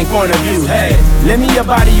 shoestring, point of view. Hey, lend me your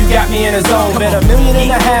body, you got me in a zone. Bet $1.5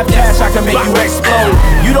 million cash, I can make you explode.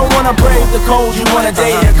 You don't wanna brave the cold, you wanna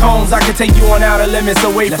date the cones. I can take you on outer limits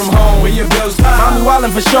away from home where your bills fly. I'm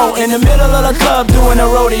wildin' for show in the middle of the club doing a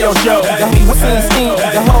rodeo show. Got me whistling steam,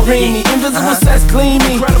 the whole green me, invisible sex, clean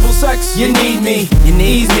me. Incredible sex, you need me, you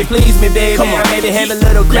need me, please me, baby. I may be having a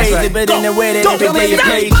little crazy, but in the way that every day you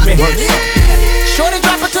please me. Shorty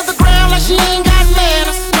drop it to the ground like she ain't got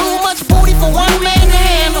manners. Too much booty for one man to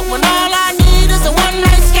handle. When all I need is a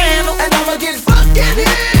one-night scandal, and I'ma get fucked in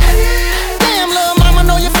it. Damn, little mama,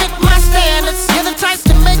 know you fit my standards. You're the type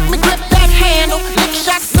to make me grip that handle. Lick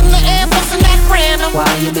shots in the air, bustin' that random.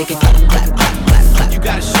 While you make it clap, clap, clap, clap, clap. You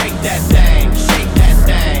gotta shake that thing, shake that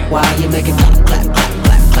thing. While you make it clap, clap, clap,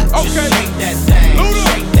 clap, clap. Okay. Just shake that thing,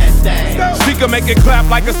 shake that thing. She can make it clap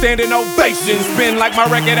like a standing ovation. Spin like my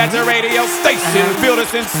record at the radio station. Feel the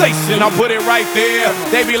sensation, I'll put it right there.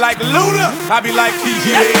 They be like, Luda, I be like,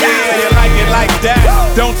 yeah, you like it like that,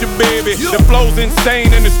 don't you, baby? The flow's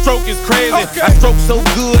insane and the stroke is crazy. I stroke so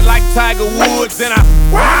good like Tiger Woods, and I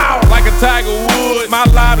wow like a Tiger Woods. My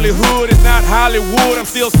livelihood is not Hollywood. I'm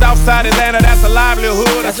still Southside Atlanta, that's a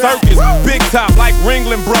livelihood. A circus, big top like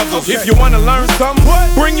Ringling Brothers. If you wanna learn something,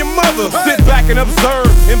 bring your mother. Sit back and observe,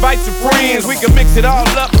 invite your friends. We can mix it all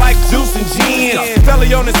up like juice and gin.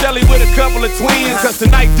 Felly on the celly with a couple of twins. Cause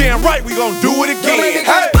tonight, damn right, we gon' do it again.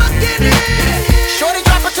 Hey. Shorty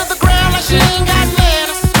drop it to the ground like she ain't got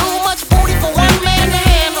manners. Too much booty for one man to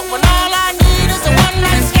handle. When all I need is a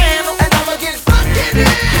one-night scandal, and I'ma get fucked in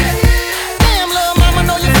it. Damn, little mama,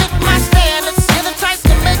 know you fit my standards. You're the type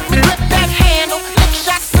to make me grip that handle. Lick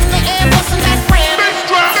shots in the air, bustin' that random.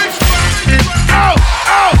 Out,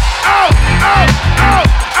 out, out, out, out,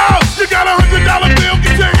 out. You got $100 bill,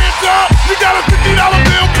 get your hands up. You got a $50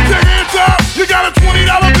 bill, get your hands up. You got a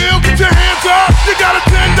 $20 bill, get your hands up. You got a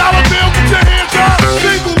 $10 bill, get your hands up.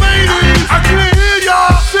 Single ladies, I can't.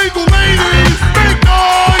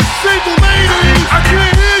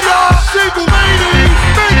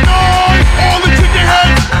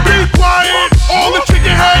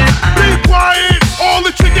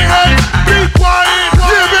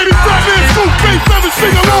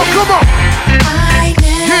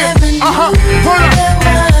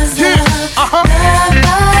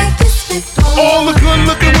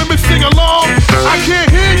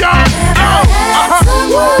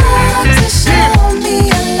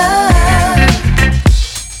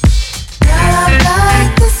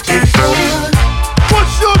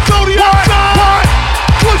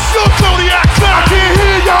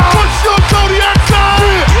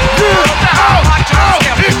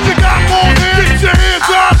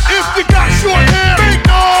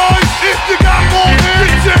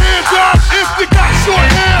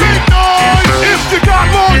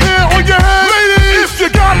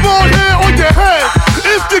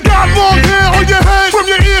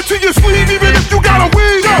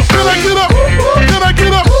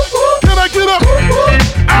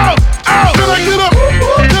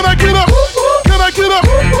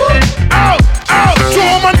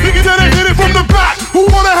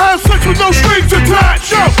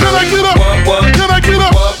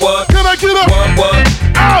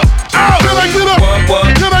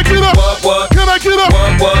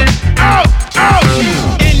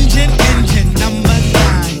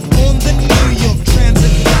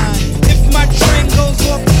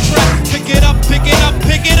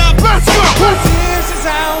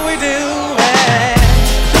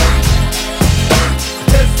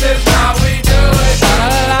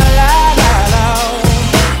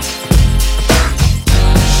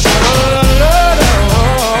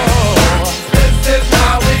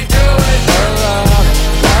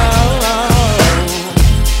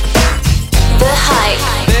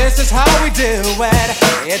 this is how we do it.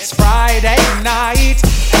 It's Friday night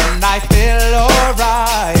and I feel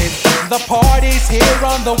alright. The party's here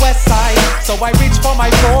on the west side, so I reach for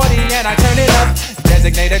my 40 and I turn it up.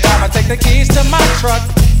 Designated driver, take the keys to my truck.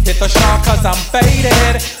 Hit the shop cause I'm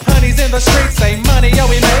faded. Honey's in the streets, say money, yo,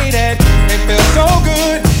 we made it. It feels so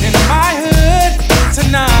good in my hood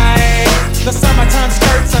tonight. The summertime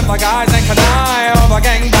skirts and the guys ain't canine. All the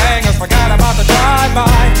gangbangers forgot about the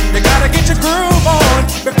drive-by. You gotta get your groove on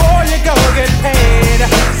before you go get paid.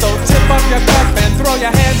 So tip up your cup and throw your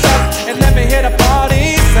hands up and let me hear the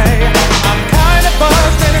party say, I'm kinda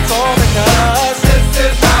buzzed and it's all because this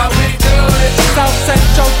is how we do it. South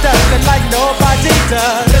Central does it like nobody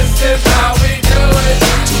does. This is how we do it.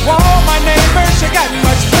 To all my neighbors, you got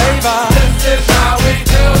much flavor. This is how we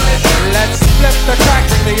do it. Let's flip the track,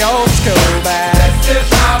 bring the old school back. This is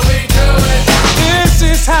how we do it. This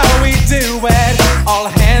is how we do it. All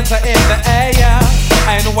hands are in the air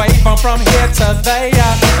and wave from here to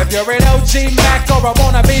there. If you're an OG Mac or a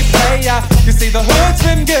wannabe player, you see the hood's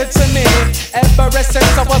been good to me ever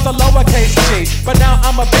since I was a lowercase G. But now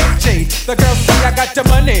I'm a big G. The girls see I got the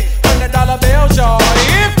money, $100 bills, y'all.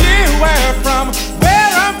 If you were from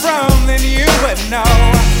where I'm from, then you would know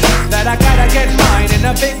that I gotta get mine in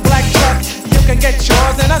a big black truck. You can get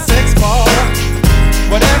yours in a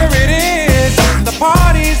 6-4. Whatever it is, the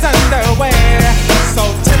party's underway. So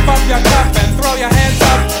tip up your cup and throw your hands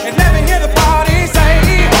up and let me hear the party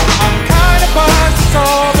say, I'm kinda buzzed, it's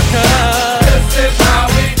all because this is how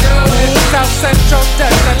we do it. South Central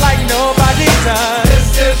does it like nobody does.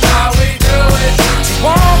 This is how we do it. To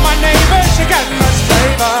all my neighbors, you got much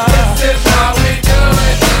flavor. This is how we do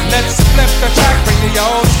it. Let's flip the track, bring the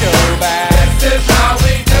old school back. This is how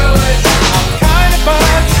we do it. I'm kinda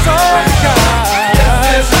buzzed, it's all because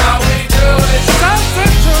this is how we do it. South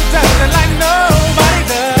Central does it like nobody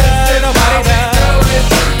does. Nobody does.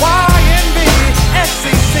 YNB,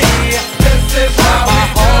 SCC. This is how we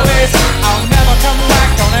do it. I'll never come back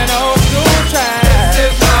on an old school track.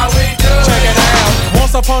 This is how we do it. Check it out.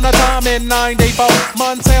 Once upon a time in '94,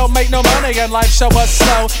 Montel made no money and life show was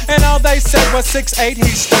slow. And all they said was 6'8"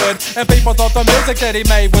 he stood. And people thought the music that he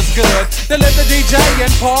made was good. They lived the DJ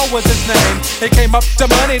and Paul was his name. He came up to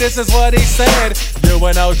money, this is what he said. You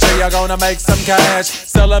and OG are gonna make some cash.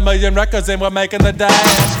 Sell 1 million records and we're making the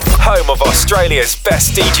dash. Home of Australia's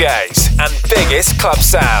best DJs and biggest club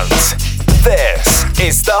sounds. This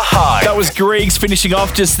is The Hype. That was Griggs finishing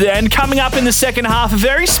off just then. Coming up in the second half, a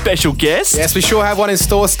very special guest. Yes, we sure have one in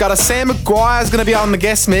store, Scudder. Sam McGuire's going to be on the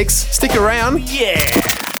guest mix. Stick around. Yeah.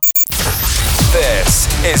 This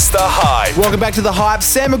is The Hype. Welcome back to The Hype.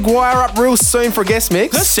 Sam McGuire up real soon for a guest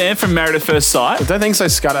mix. Is that Sam from Married at First Sight? I don't think so,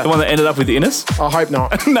 Scudder. The one that ended up with Innes? I hope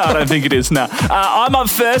not. No, I don't think it is, no. I'm up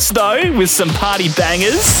first, though, with some party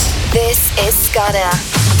bangers. This is Scudder.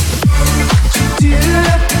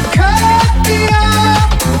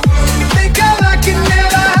 Think I like it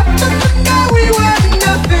never happened, but now we were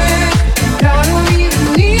nothing. Now I don't even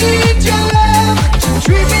need your love. You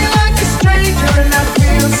treat me like a stranger and I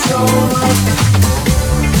feel so wrong.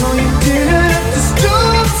 No, you didn't have to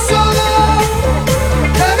stoop so low.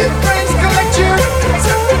 Have your friends collect your records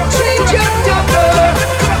and change your number.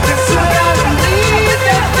 That's what I don't need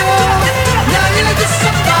that for. Now you're just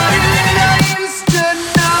somebody that I used to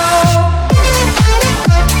know.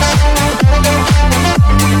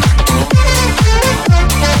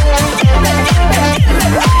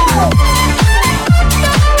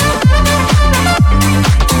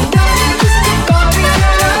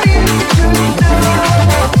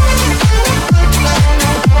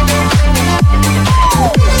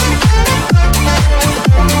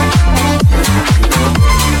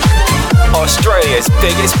 Australia's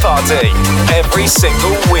biggest party every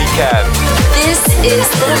single weekend. This is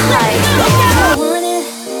The Hype. Want it,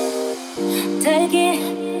 take it.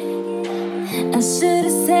 I should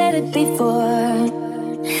have said it before.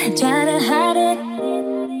 Try to hide it,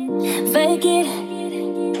 fake it.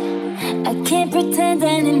 I can't pretend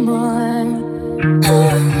anymore. I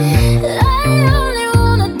only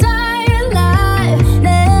wanna die alive,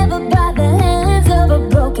 never by the hands of a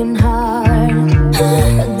broken heart.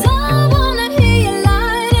 Don't wanna hear you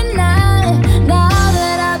lie tonight, now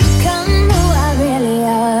that I've become who I really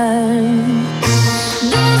am.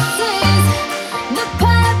 This is the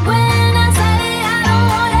part when I say I don't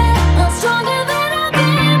want it. I'm stronger than I've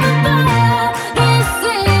been before. This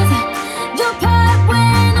is the part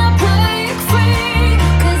when I break free,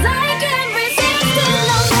 'cause I can't resist it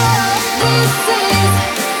no more.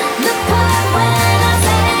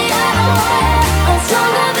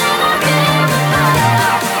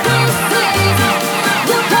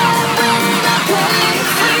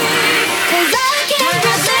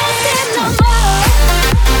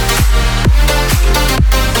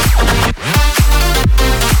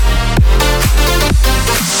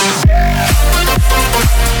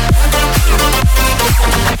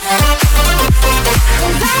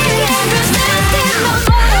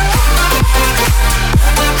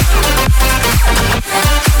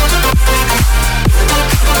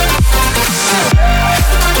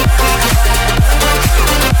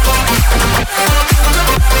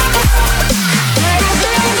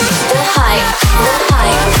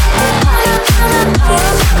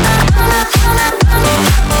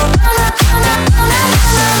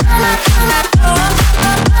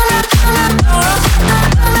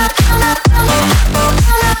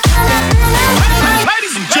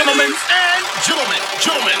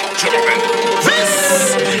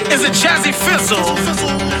 Fizzle,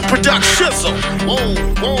 production shizzle.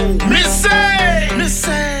 Whoa, Missy,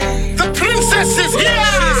 the princess is here.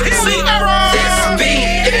 Sierra, this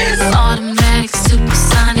beat is automatic,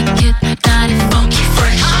 supersonic, hypnotic, funky,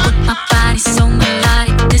 fresh. With my body so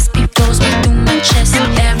melodic, this beat rolls right through my chest.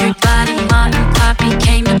 Everybody, Martin, Poppy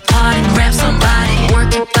came to party, grab somebody,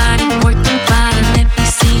 work your body, let me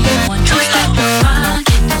see you. One, two, step around,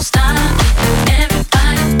 get no stop.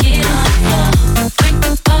 Everybody get on the floor, break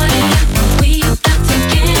the party up, we about to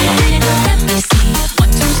get it. Let me see you.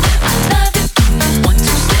 One, two, step, I love it. One,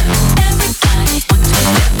 two, step, everybody. One, two,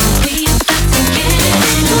 step, we about to get it.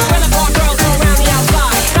 When the four girls go round the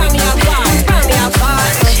outside, round the outside, round the outside.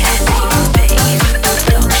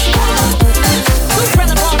 When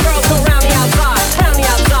the four girls go round the outside, round the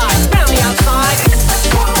outside, round the outside.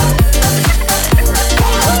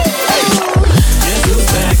 Guess who's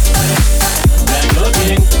back? Back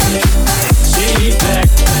looking. She's back.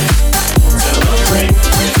 Celebrate.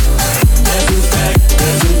 Guess who's back?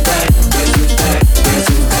 Guess who's back? Guess who's back? Guess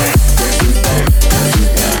who's back? Guess who's back?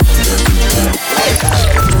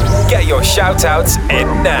 Get your shout outs in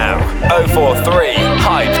now. 043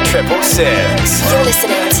 Hype 666. You're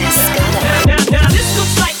listening to Scudder. Now this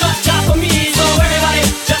looks like a job for me, so everybody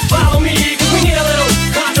just follow me, cause we need a little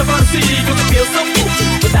controversy, cause it feels so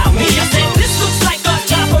empty without me. I said this looks like a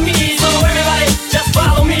job for me, so everybody just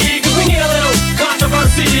follow me, cause we need a little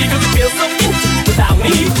controversy, cause it feels so empty without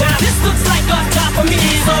me. Now this looks like a job for me,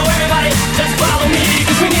 so everybody just follow me,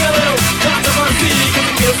 cause we need a little controversy, cause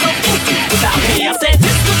it feels so empty without me. I said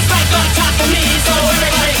this looks like a job for me, so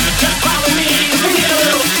everybody just follow me, cause we need a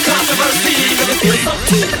little controversy, cause it feels so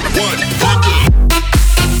empty.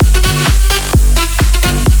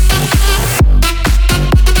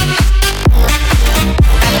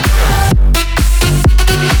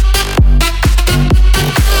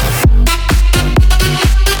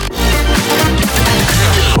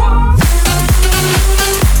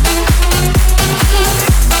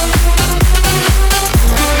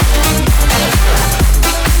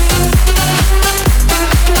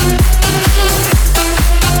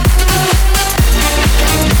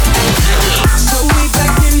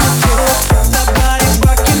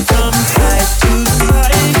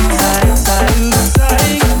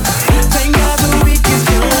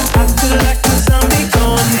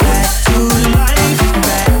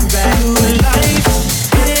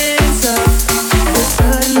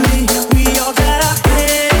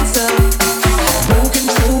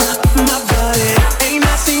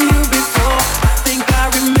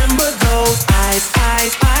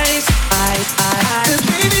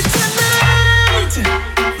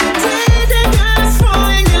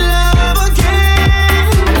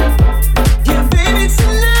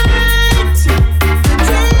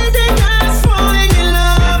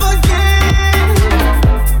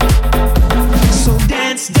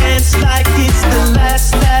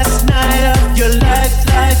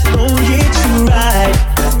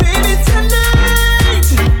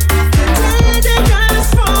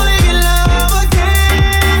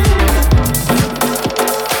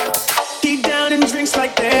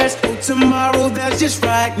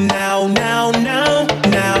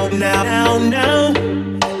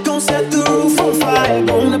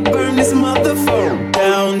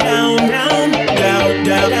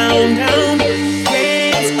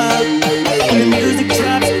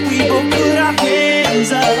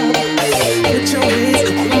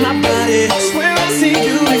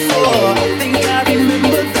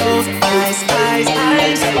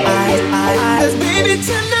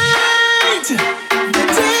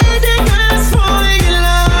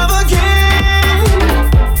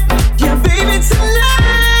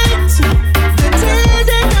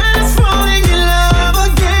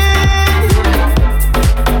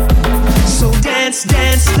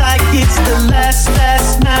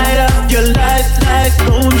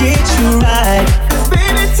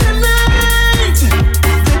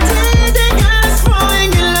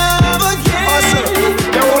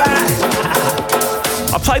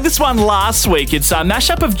 Last week, it's a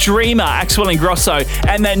mashup of Dreamer, Axwell and Grosso,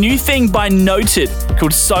 and that new thing by Noted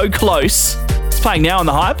called So Close. It's playing now on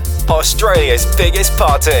The Hype. Australia's biggest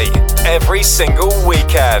party every single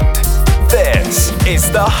weekend. This is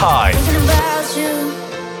The Hype. Thinking about you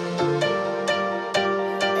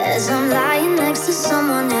as I'm lying next to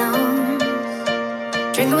someone else,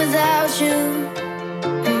 drinking without you.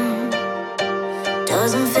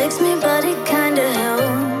 Doesn't fix me, but it kinda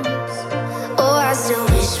helps. Oh, I still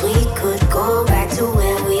wish we could go back to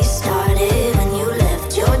where we started, when you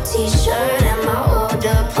left your t-shirt at my old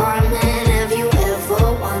apartment. Have you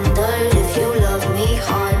ever wondered if you love me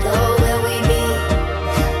harder? Where we be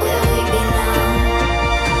now?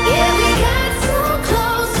 Yeah, we got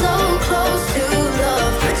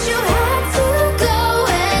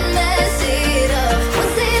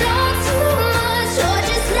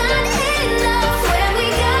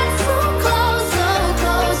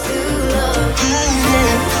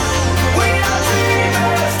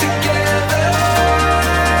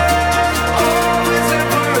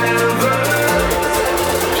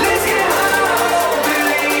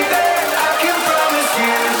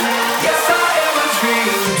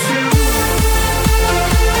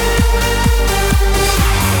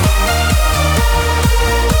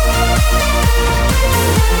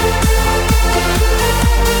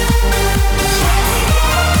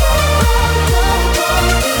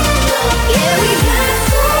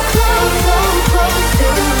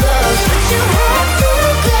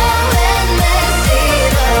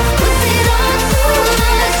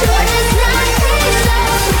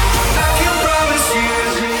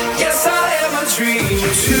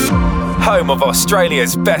home of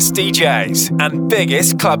Australia's best DJs and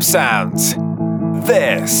biggest club sounds.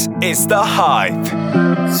 This is The Hype.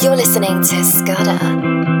 You're listening to Scudder.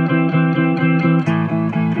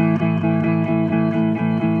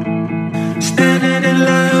 Standing in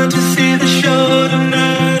line to see the show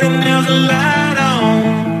tonight, and there's a light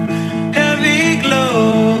on, heavy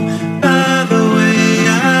glow. By the way,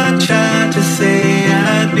 I tried to say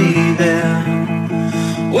I'd be there,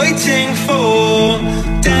 waiting for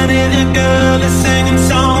Danny the girl is singing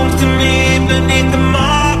songs to me beneath the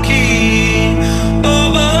marquee.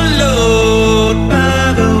 Overload.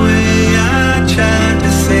 By the way, I tried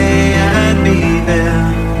to say I'd be there,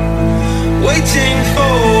 waiting for.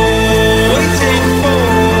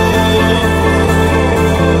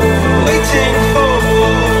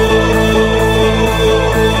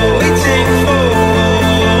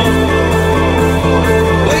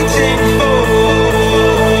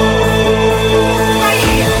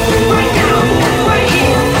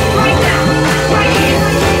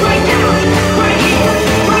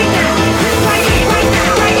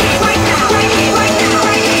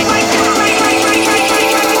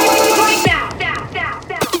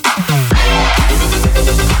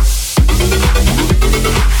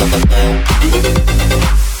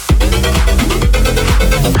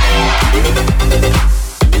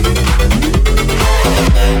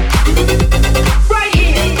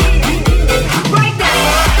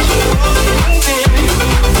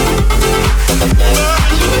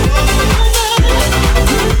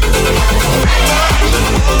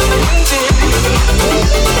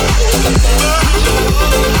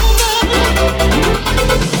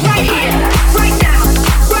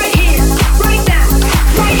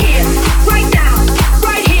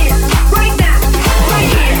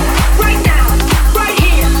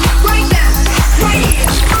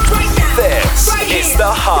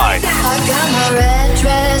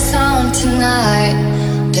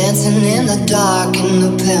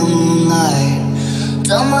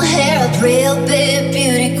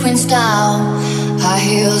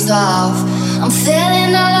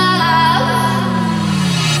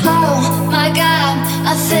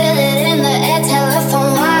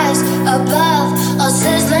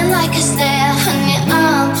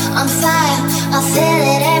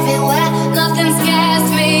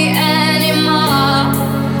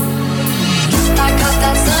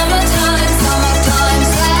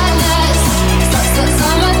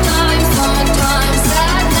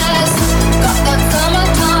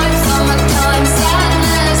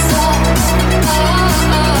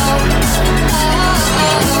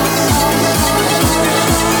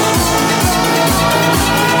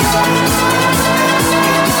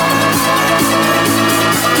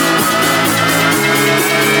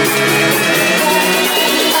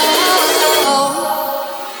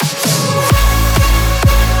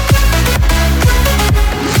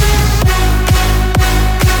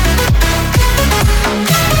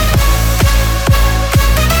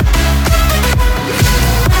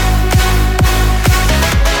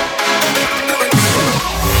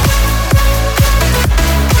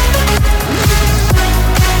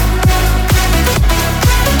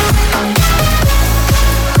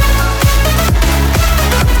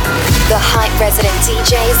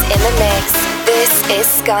 DJs in the mix. This is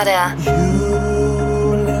Scudder.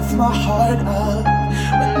 You lift my heart up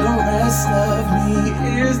when the rest of me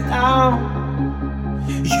is down.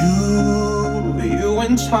 You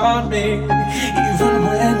enchant me even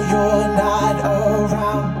when you're not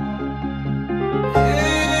around.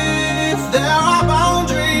 If there are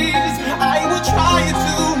boundaries, I will try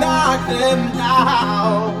to knock them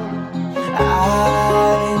down.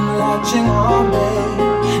 I'm latching on, babe.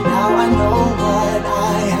 Now I know what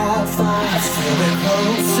I have found. I feel it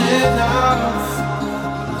close enough.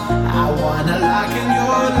 I wanna lock in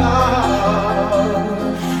your love.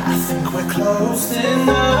 I think we're close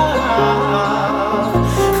enough.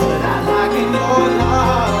 Could I lock in your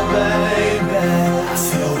love, baby? I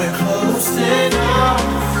feel we're close enough.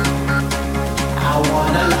 I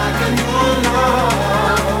wanna lock in your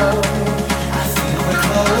love. I think we're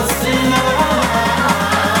close enough.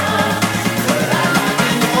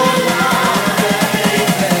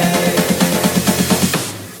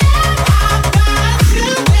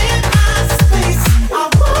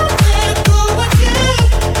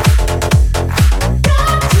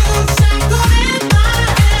 My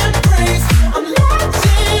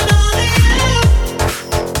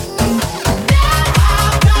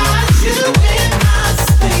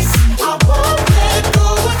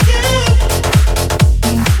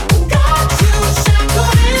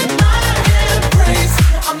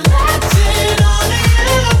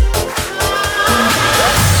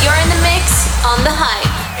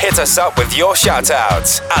Hit us up with your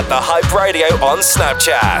shout-outs at The Hype Radio on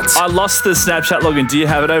Snapchat. I lost the Snapchat login. Do you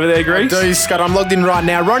have it over there, Grease? I do, Scott. I'm logged in right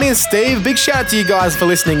now. Ronnie and Steve, big shout out to you guys for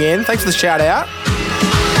listening in. Thanks for the shout out.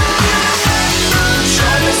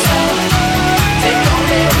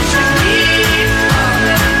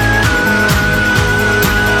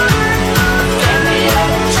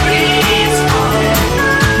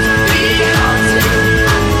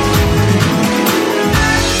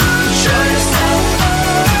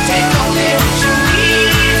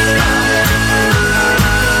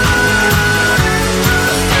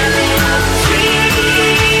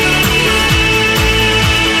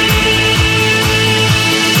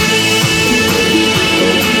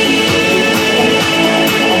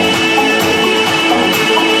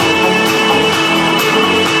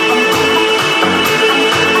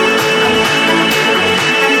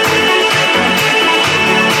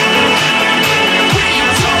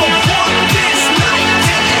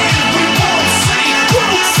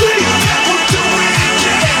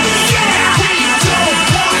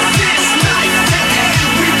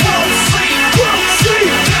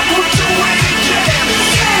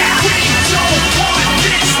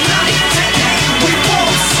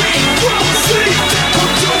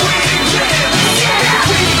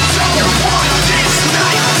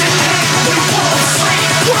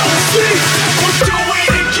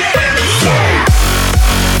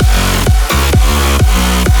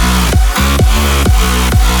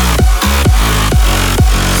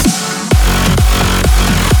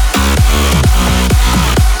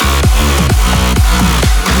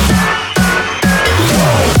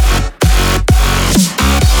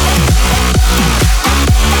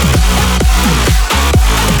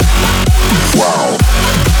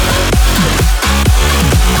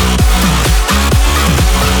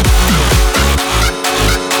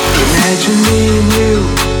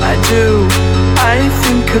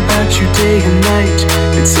 About you day and night.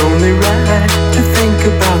 It's only right to think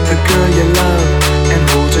about the girl you love and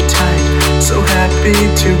hold her tight. So happy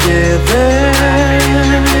together.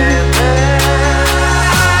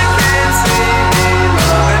 I can't see me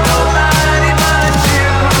loving nobody but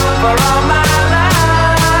you for all my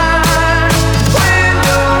life. When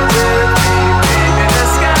you're with me, baby, the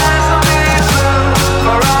skies will be blue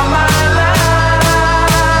for all my life.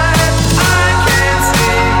 I can't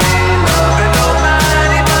see me loving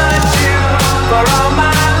nobody for all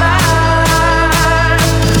my life.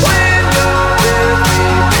 When you're with me,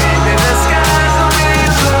 baby, the skies will be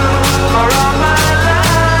blue for all my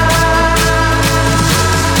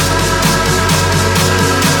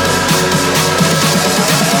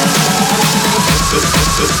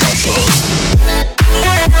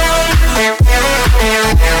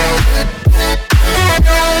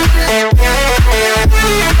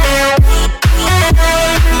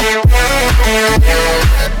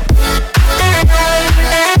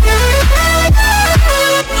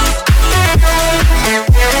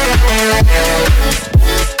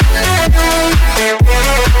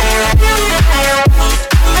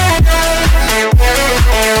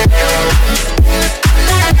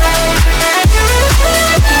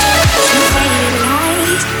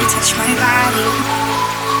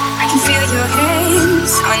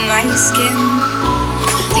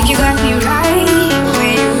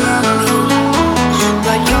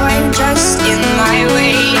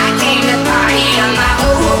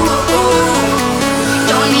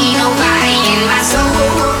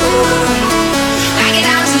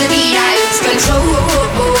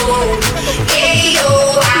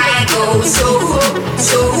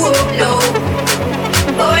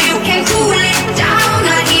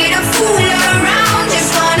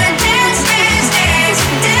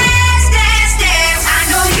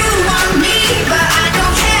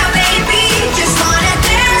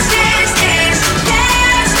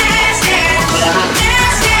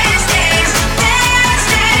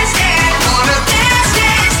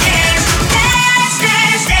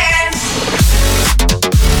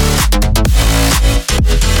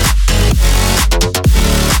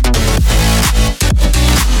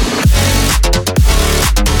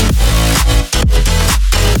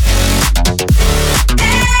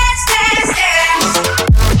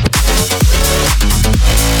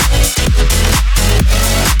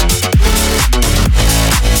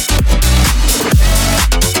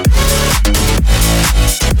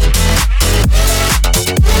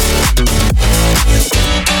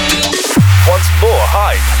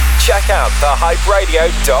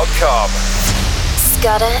thehyperadio.com.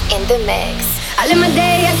 Scudder in the mix. I live my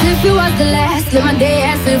day as if it was the last. Live my day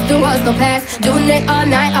as if there was no past. Doing it all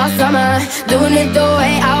night, all summer. Doing it the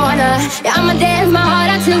way I wanna. Yeah, I'ma dance my heart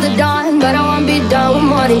out till the dawn. But I won't be done when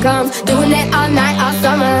morning comes. Doing it all night, all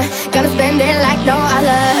summer. Gonna spend it like no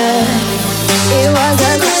other. It was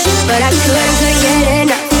a rush, but I couldn't get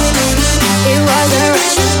enough. It was a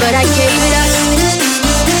rush, but I gave it up.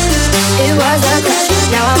 It was a crush,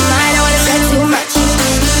 now I might not wanna say too much,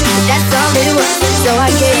 but that's all it was, so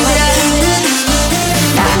I gave it up.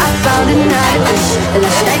 Now I found another wish, the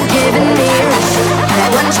love that giving me a rush. That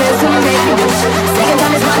one chance to make me wish. Second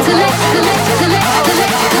time is one to let.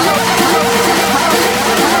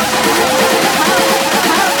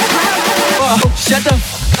 Shut the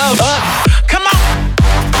f up. Come on.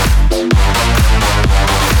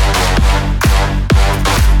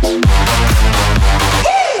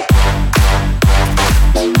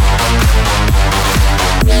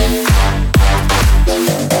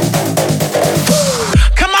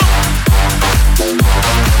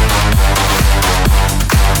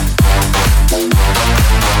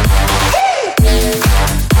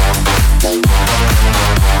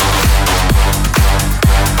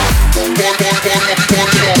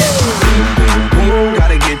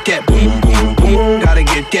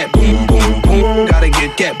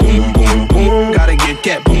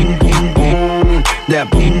 That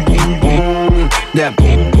boom boom boom, that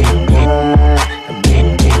boom boom boom.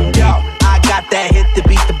 Yo, I got that hit to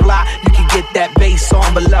beat the block. You can get that bass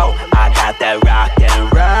on below. I got that rock and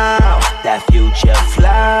roll, that future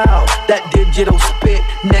flow, that digital spit,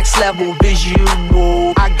 next level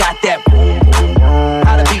visual. I got that boom boom boom.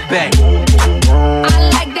 How the beat bang? I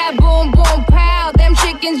like that boom boom pow. Them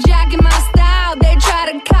chickens jacking my style. They try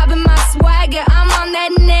to copy my swagger. I'm on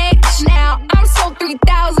that next now. I'm sold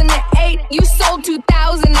 3008. You sold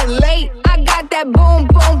 2000 and late. I got that boom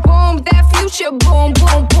boom boom. That future boom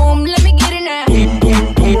boom boom. Let me get it now. Boom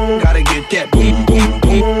boom boom. Gotta get that boom boom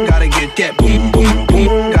boom. Gotta get that boom boom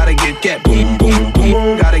boom. Gotta get that boom boom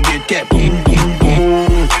boom. Gotta get that boom boom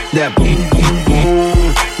boom. That boom boom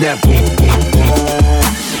boom. That boom boom boom.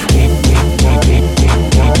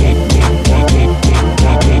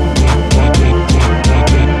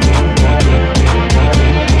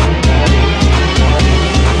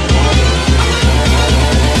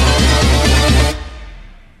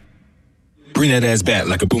 Bring that ass back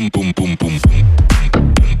like a boom, boom, boom, boom, boom.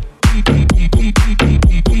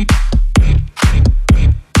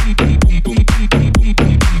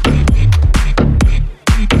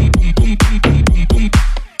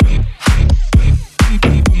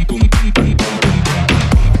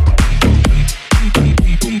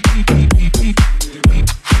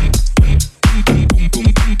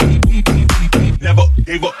 Never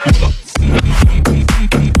gave up.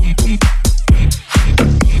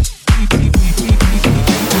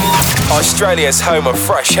 Australia's home of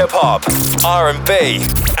fresh hip-hop, R&B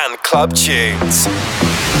and club tunes.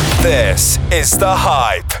 This is The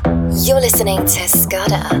Hype. You're listening to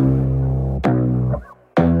Scudder.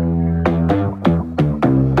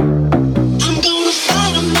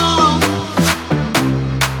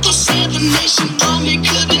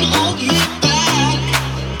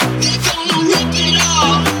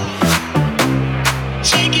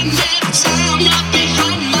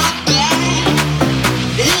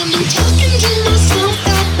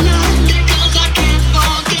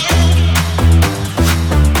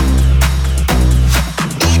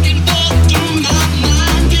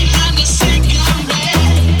 Behind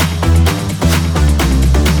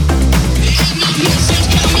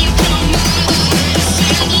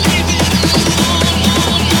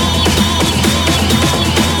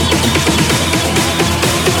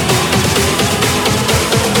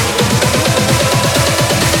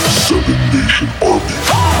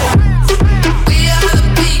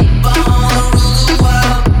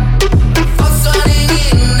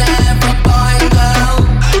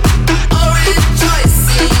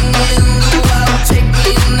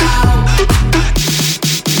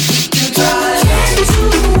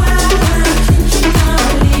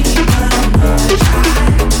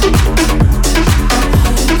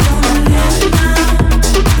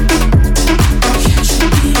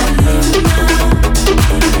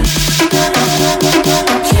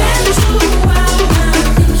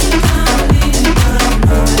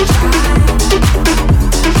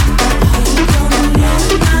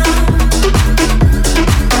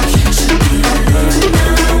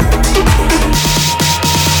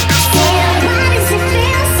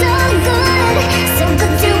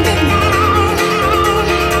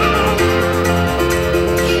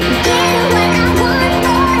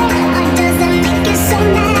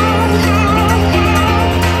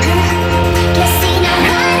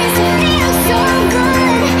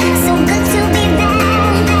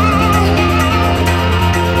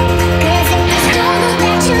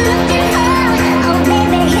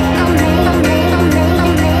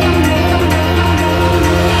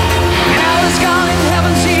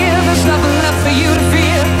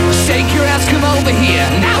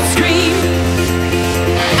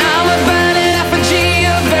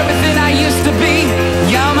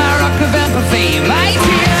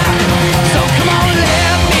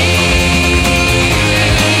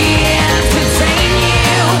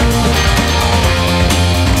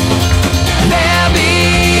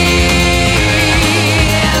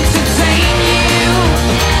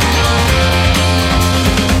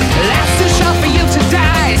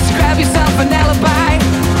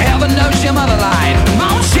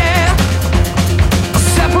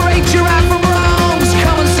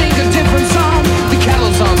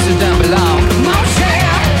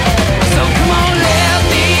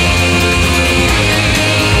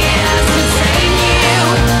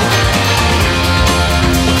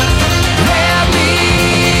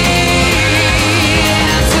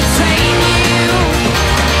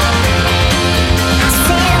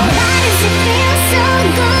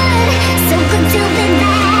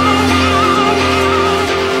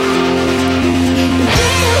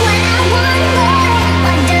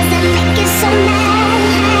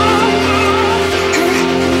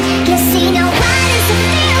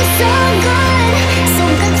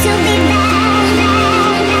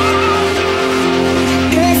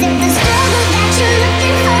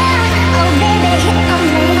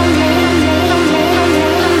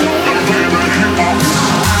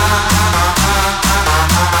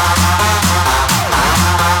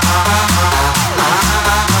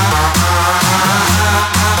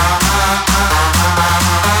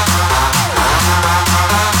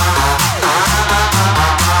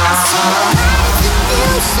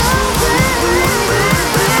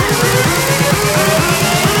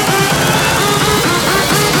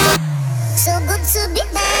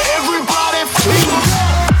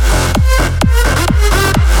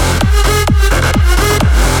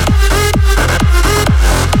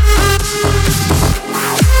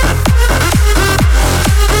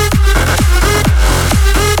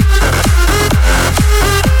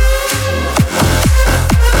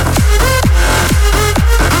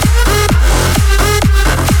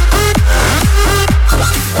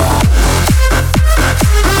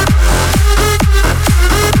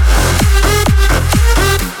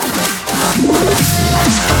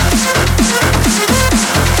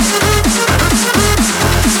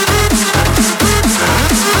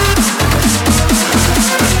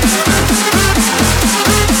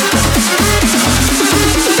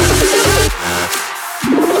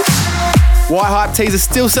White Hype tees are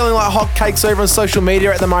still selling like hotcakes over on social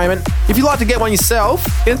media at the moment. If you'd like to get one yourself,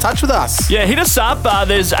 get in touch with us. Yeah, hit us up.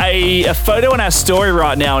 There's a photo on our story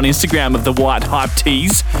right now on Instagram of the White Hype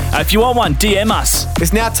tees. If you want one, DM us.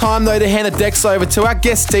 It's now time, though, to hand the decks over to our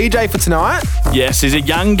guest DJ for tonight. Yes, he's a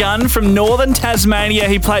young gun from northern Tasmania.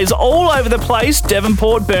 He plays all over the place.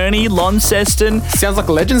 Devonport, Burnie, Launceston. Sounds like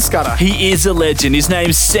a legend, Scudder. He is a legend. His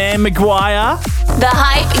name's Sam MAGUIRE. The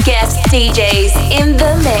Hype guest DJs in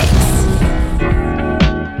the mix.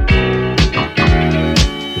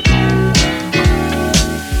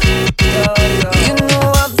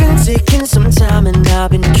 Taking some time and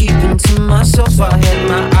I've been keeping to myself. I had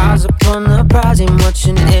my eyes upon the prize, ain't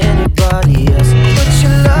watching anybody else. But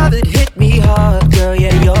your love, it hit me hard, girl.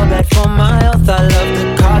 Yeah, you're bad for my health. I love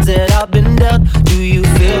the cards that I've been dealt. Do you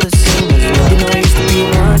feel the same as well? You know I used to be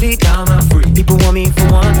one beat down my free. People want me for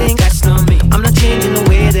one thing, that's not me. I'm not changing the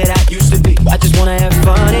way that I used to be. I just wanna have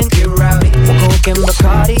fun and get rowdy. Coke and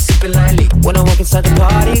Bacardi, sipping lightly. When I walk inside the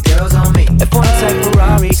party, girls on me. F1 type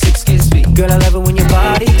Ferrari, 6 kids feet. Girl, I love it when your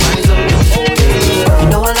body is on me. You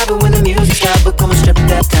know I love it when the music's loud, but come and strip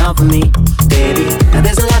that down for me, baby. Now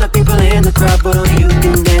there's a lot of people in the crowd, but only you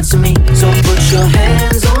can dance to me. So put your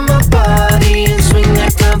hands on my body and swing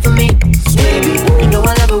that down for me, baby. You know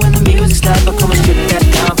I love it when the music's loud, but come and strip that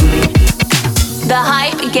down for me. The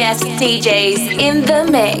Hype guest DJs in the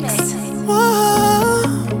mix.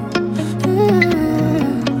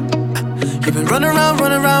 You've been running around,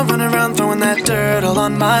 throwing that dirt all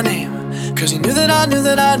on my name. Cause you knew that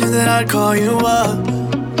I'd call you up.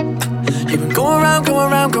 You've been going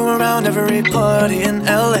around every party in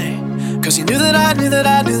LA. Cause you knew that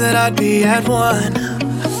I'd be at one.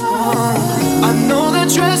 I know that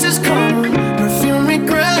dress is coming, perfume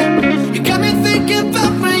regret. You got me thinking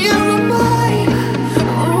about when you were mine.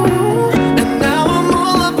 And now I'm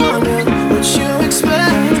all up on it, what you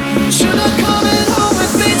expect. Should I come in home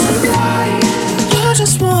with me tonight? I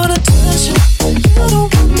just wanna touch you, you don't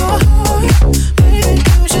want my heart. Baby,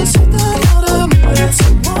 you just hit that out of me, that's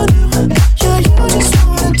someone new. Yeah, you just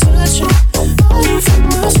wanna touch you, all you from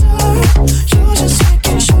my start. You just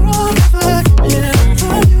making sure I'm never getting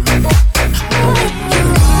over you.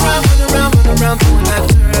 Run around, throwing that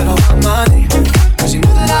dirt all on my name. Cause you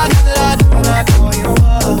knew that I'd call you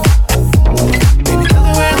up. Baby,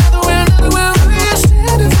 another where you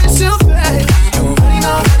stand and face your face. You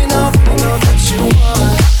already know that you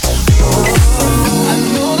are. I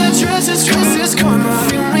know that dress is gonna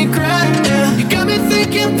feel regret. Yeah. You got me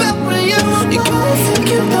thinking about when you were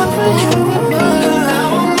mine. Now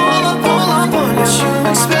I'm all up on what you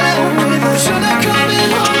expect. Should I come in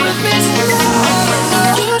home with me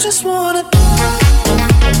tonight? I just wanna.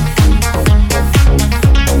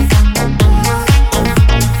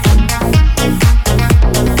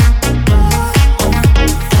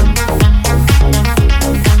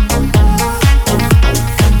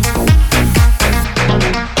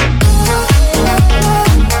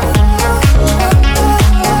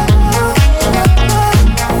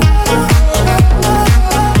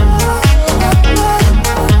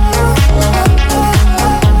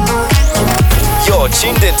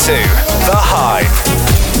 Tuned into The Hype.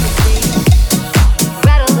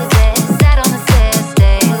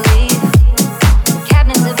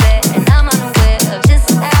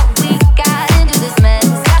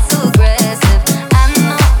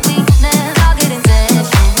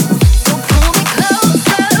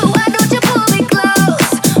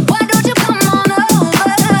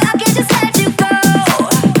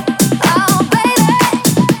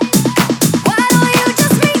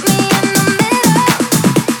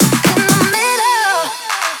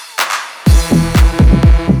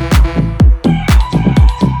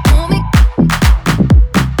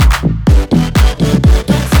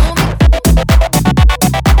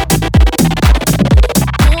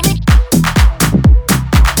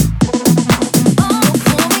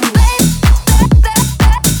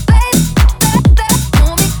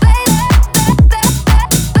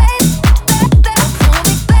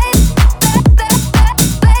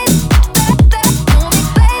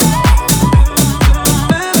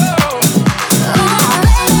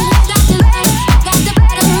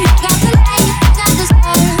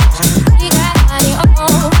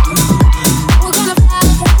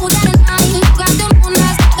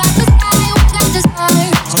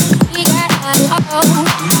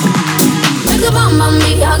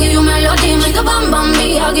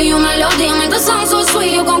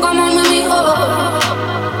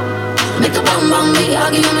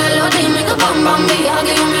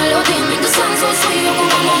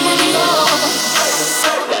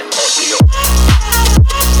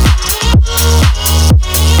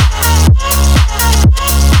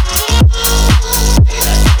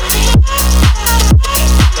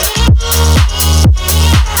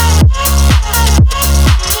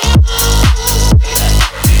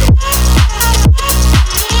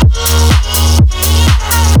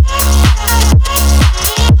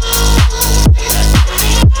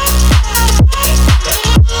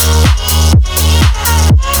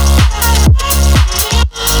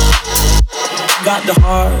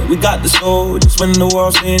 got the soul. Just when the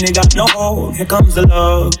world's saying they got no hope, here comes the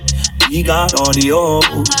love. We got audio.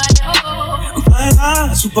 I'm flying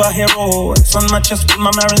high, superhero. It's on my chest with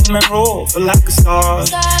my Marilyn Monroe. Feel like a star.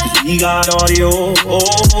 We got audio.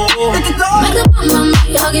 Make it bam bam,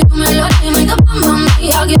 I'll give you melody. Make it bam bam,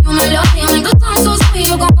 I'll give you melody. Make it sound so sweet,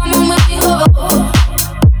 you gon' come on with me.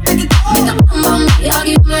 Make it bam bam, I'll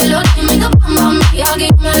give you melody. Make it bam bam, I'll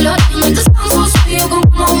give you melody. Make it sound so sweet, you gon'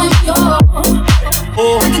 come on with me.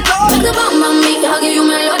 Make it bam bam, I'll give you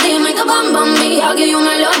melody. Make it bam bam, I'll give you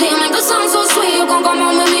melody. Make it sound so sweet, you gon' come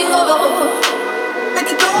on with me.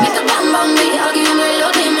 Make it bam bam, I'll give you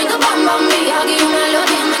melody. Make it bam bam, I'll give you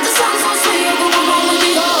melody. Make it sound so sweet, you gon' come on with me.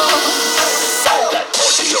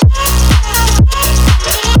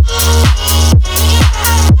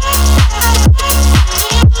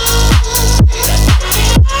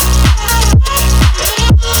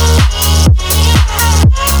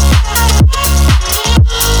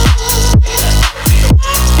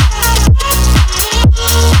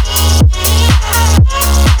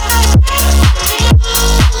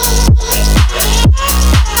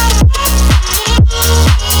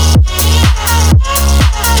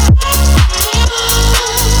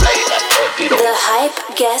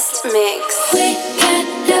 Guest mix. We can't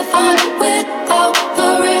live on without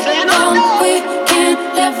the rhythm. We can't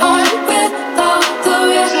live on without the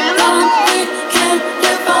rhythm. We can't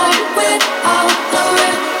live on without the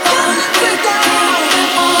rhythm. We can't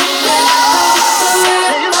live on without the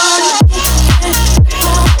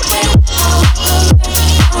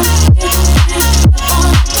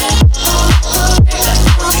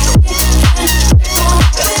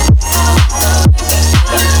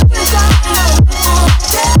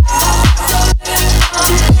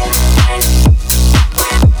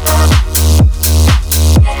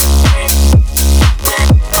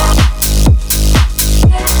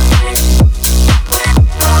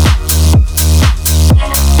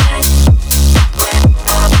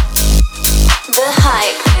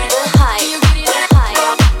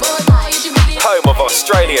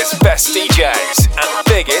Australia's best DJs and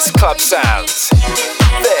biggest club sounds.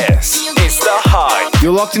 This is The Hype.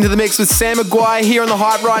 You're locked into the mix with Sam MAGUIRE here on The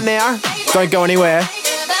Hype right now. Don't go anywhere.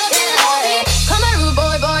 Come here, rude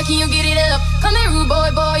boy, boy, can you get it up? Come here, rude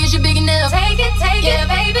boy, boy, is you big enough? Take it, yeah,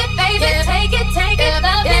 baby, baby, yeah. Take it,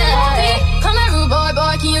 up, yeah. Come here, rude boy,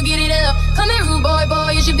 boy, can you get it up? Come here, rude boy,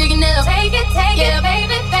 boy, is you big enough? Take it, yeah,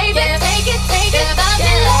 baby, baby, yeah. Take it, up,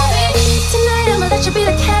 yeah. Tonight I'ma let you be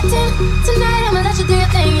the captain. Tonight I'ma let you do your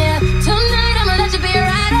thing, yeah. Tonight I'ma let you be a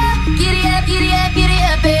rider. Giddy up, giddy up, giddy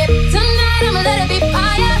up, babe. Tonight I'ma let it be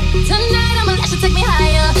fire. Tonight I'ma let you take me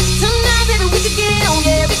higher. Tonight, baby, we could get it on,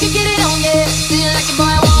 yeah. We could get it on, yeah. Do you like it, boy?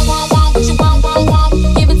 Want, what you want.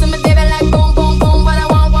 Give it to me, baby, like boom, boom, boom. What I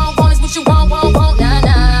want is what you want, nah,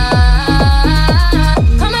 nah.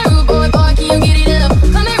 Come here, rude boy, boy, can you get it up?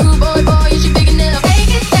 Come here, rude boy, boy,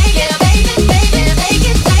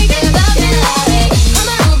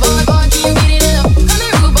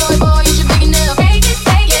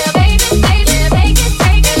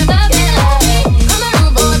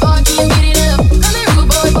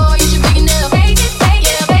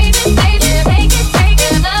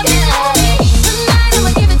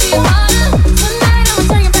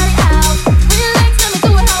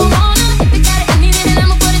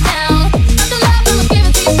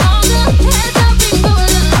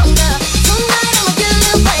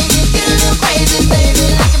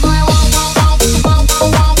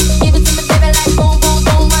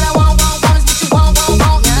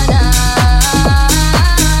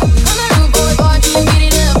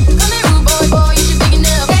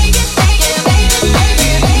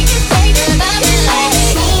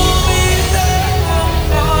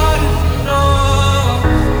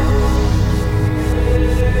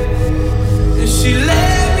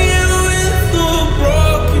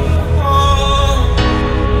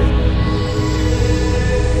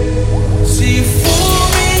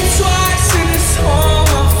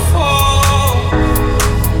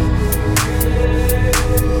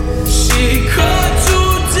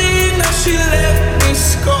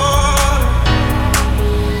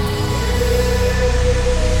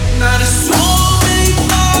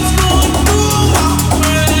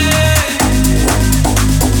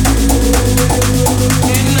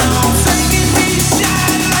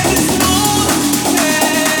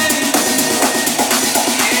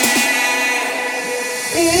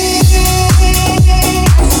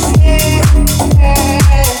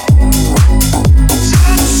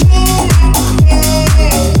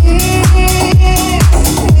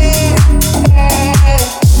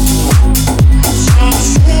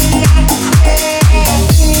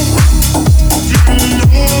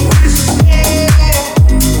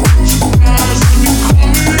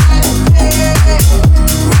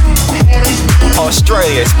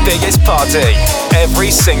 Australia's biggest party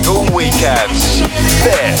every single weekend.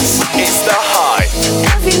 This is The Hype.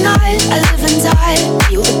 Every night I live and die,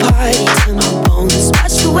 feel the party to my bones.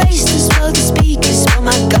 Watch the wasters, blow the speakers, fill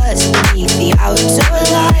my guts beneath the outdoor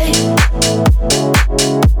light.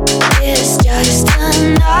 It's just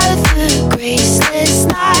another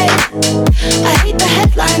graceless night. I hate the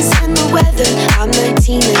headlines and the weather. I'm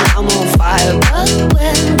 19 and I'm on fire, but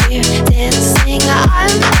when we're dancing,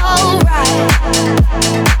 I'm alright.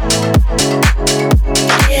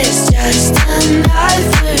 It's just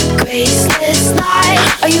another graceless night.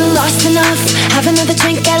 Are you lost enough? Have another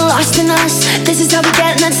drink, get lost in us. This is how we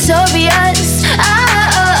get, and that's obvious.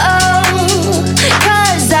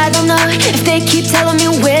 Cause I don't know if they keep telling me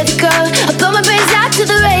where to go. I'll blow my brains out to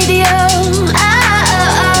the radio.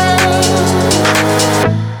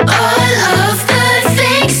 All of the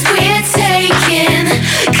things we're taking,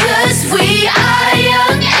 cause we are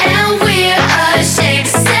young and we're ashamed.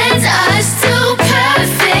 Send us to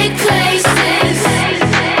perfect places.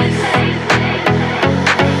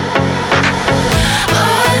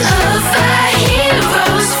 All of our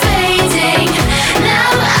heroes fading.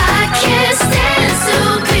 Now I can't stand to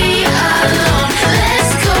be alone.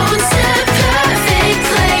 Let's go to perfect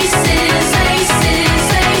places.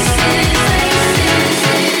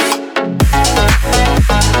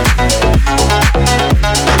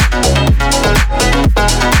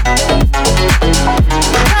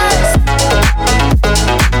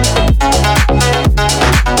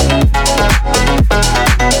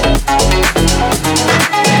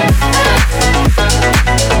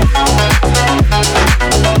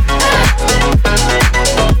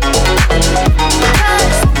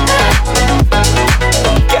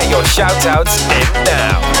 Get your shout-outs in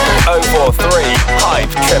now. 043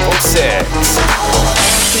 Hype 666.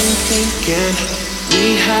 Been thinking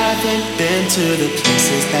we haven't been to the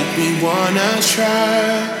places that we wanna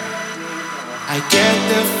try. I get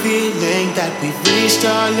the feeling that we've reached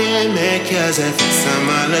our limit, cause every time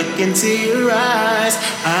I look into your eyes,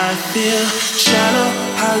 I feel shallow,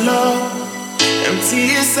 hollow,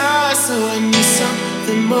 empty inside, so I need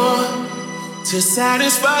something more to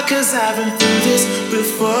satisfy, cause I've been through this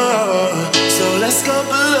before. So let's go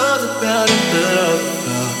below the belt and below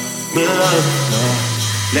the floor.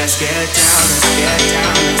 Let's get down, let's get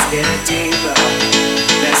down, let's get deeper.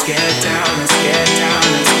 Let's get down, let's get down,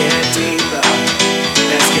 let's get deeper.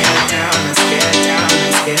 Let's get down, let's get down,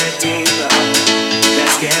 let's get deeper.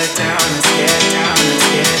 Let's get down, let's get down, let's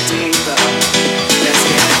get deeper. Let's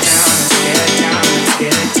get down, let's get down, let's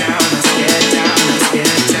get down, let's get down, let's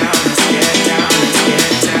get down, let's get down, let's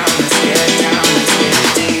get down, let's get down, let's get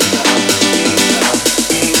deeper, deeper,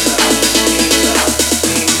 deeper,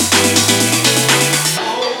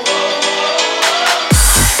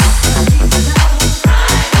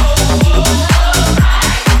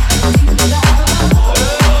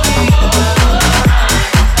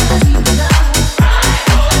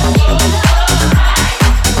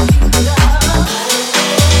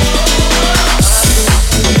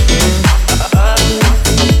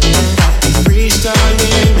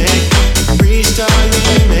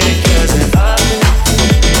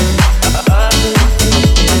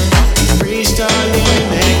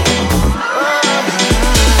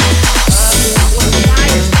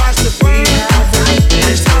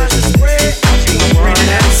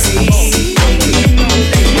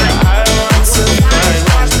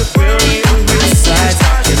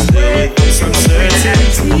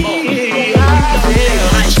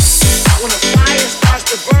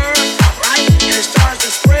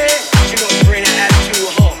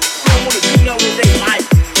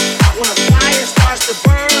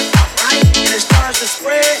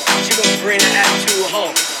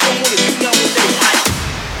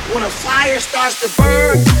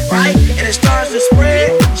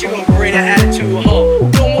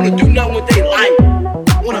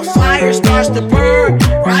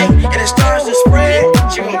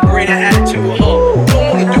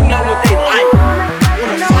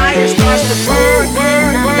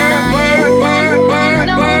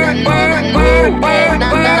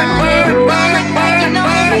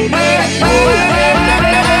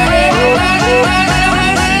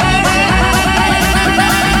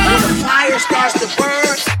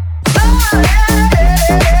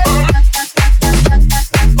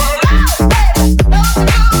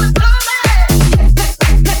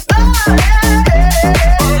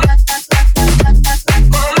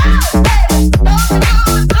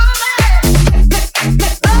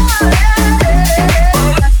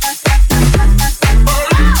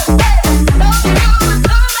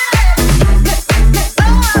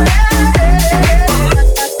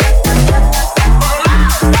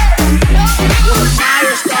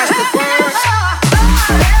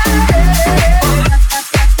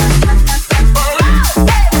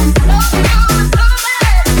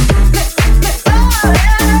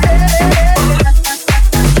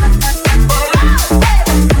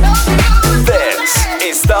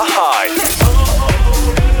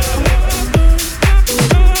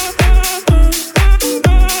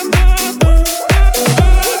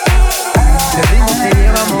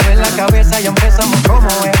 ya empezamos como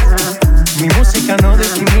es. Mi música no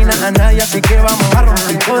discrimina a nadie, así que vamos a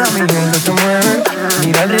romper. Toda mi gente se mueve,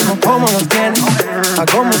 mira el ritmo como los tiene.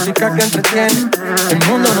 Hago música que entretiene. El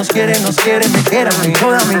mundo nos quiere, me quiere a mí.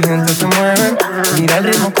 Toda mi gente se mueve, mira el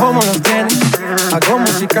ritmo como los tiene. Hago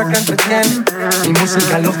música que entretiene. Mi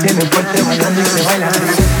música los tiene fuerte bailando y se baila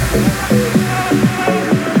así.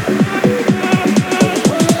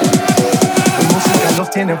 Los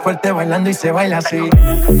tiene fuerte bailando y se baila así.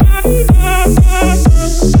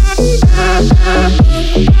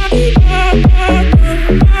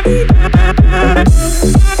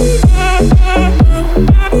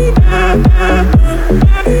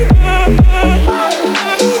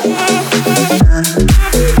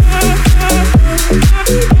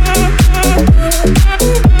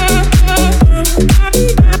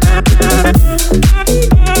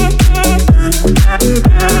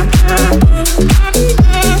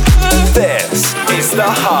 The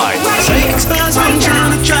Hype. Sex stars been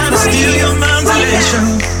trying to steal your mind's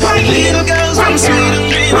elation. Little girls want sweet and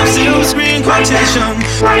dream of silver screen quotation.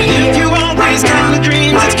 And if you want these kind of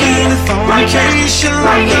dreams, it's Californication.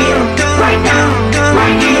 Right here, right now,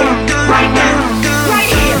 right here, right now, right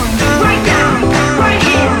here, right now, right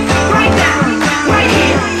here, right now, right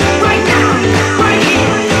here, right now, right here, right now, right here,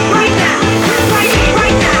 right now, right here,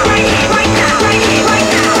 right now, right here, right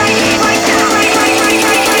now, right here, right now, right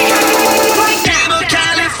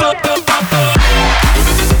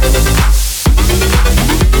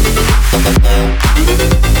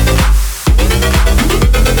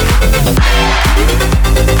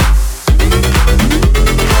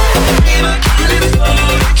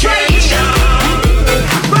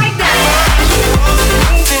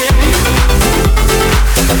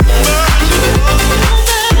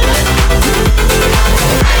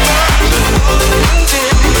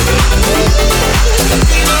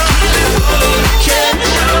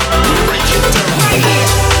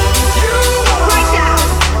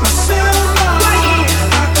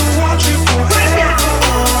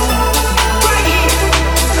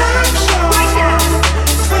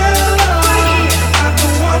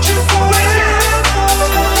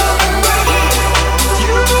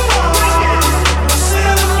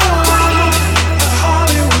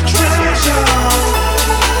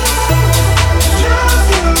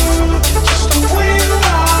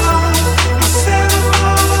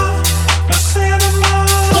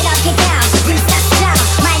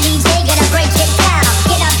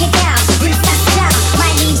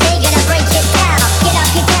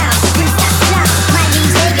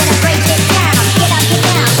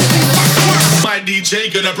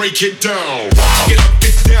gonna break it down. Get up,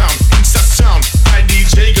 get down, inside sound. My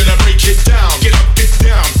DJ gonna break it down. Get up, get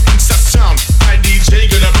down, inside sound. My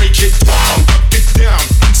DJ gonna break it down. Up, get down,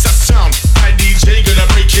 inside sound. My DJ gonna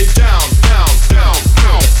break it down, down, down,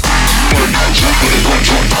 down. Get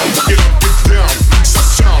up, get down,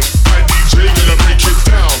 inside sound. My DJ gonna break it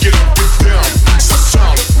down. Get up, get down, inside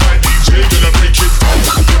sound. My DJ gonna break it down.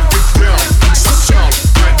 Get up, get down, inside sound.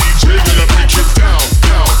 My DJ gonna break it down,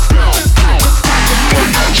 down, down, down.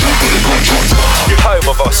 Home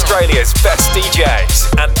of Australia's best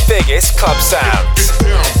DJs and biggest club sounds.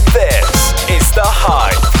 This is The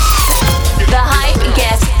Hype. The Hype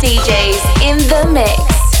guest DJs in the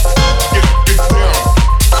mix.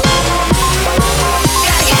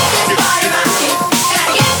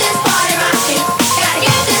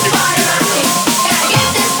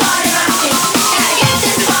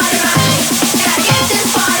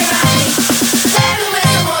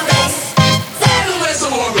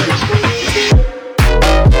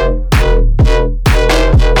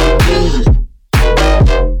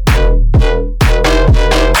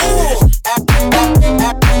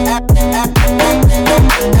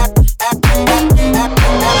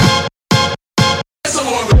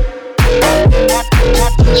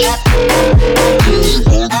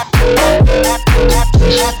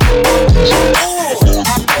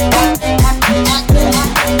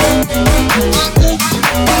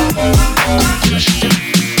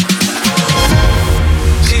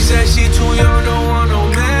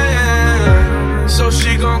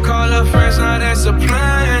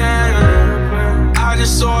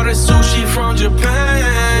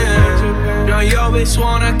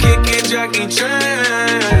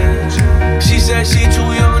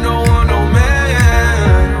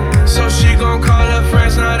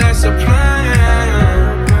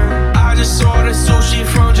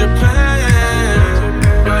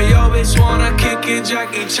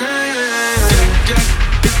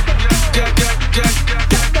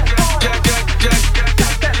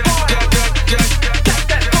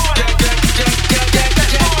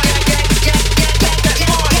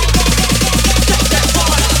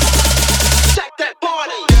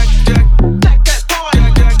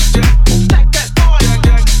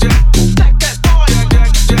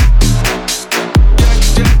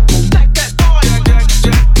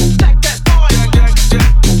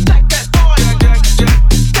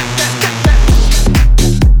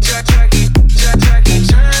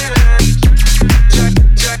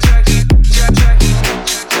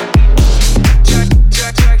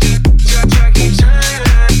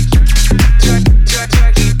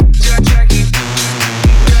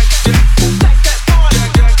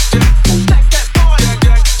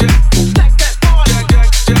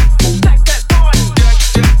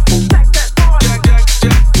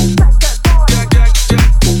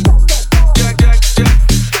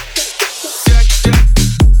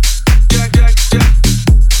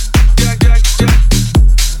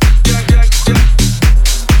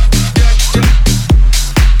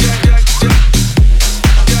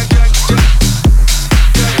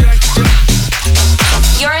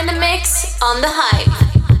 on the Hype.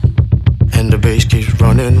 And the bass keeps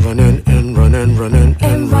running, running, and running, running,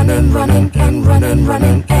 and running, running, and running,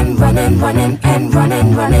 running, and running, running, and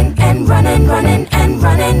running, running, and running, running, and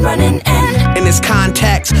running, running, and. In this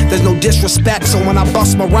context, there's no disrespect, so when I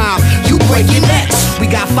bust my rhyme, you break your necks. We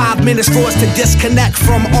got 5 minutes for us to disconnect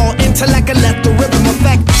from all intellect and let the rhythm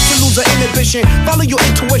affect. To lose our inhibition, follow your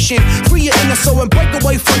intuition, free your inner soul and break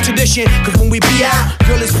away from tradition. Cause when we be out,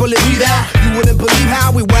 girl, it's pulling me out. You wouldn't believe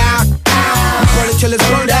how we wow. We burn it till it's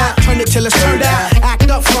burned out, turn it till it's turned out. Act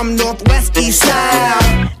up from northwest, east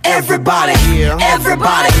side. Everybody,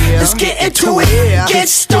 everybody, let's get into it. Get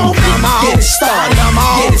stoned, get it started,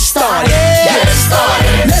 get it started, get it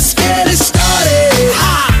started. Let's get it started.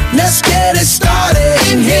 Let's get it started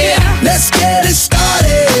in here. Let's get it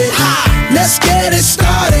started. Let's get it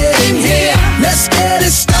started in here. Let's get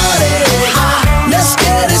it started. Let's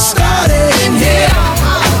get it started in here.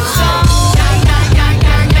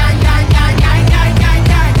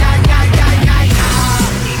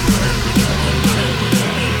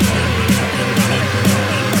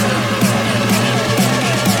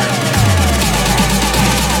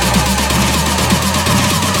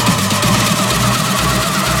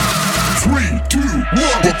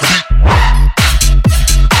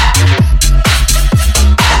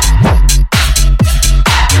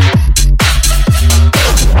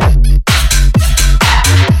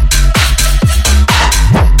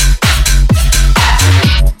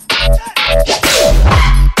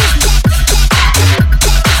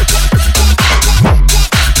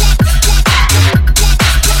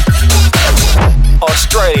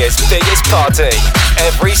 Australia's biggest party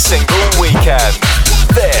every single weekend.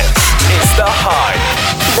 This is The Hype.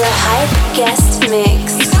 The Hype Guest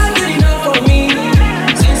Mix. It's not good enough for me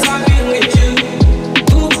since I've been with you.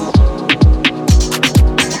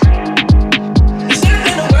 It's not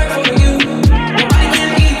gonna work for you. Nobody can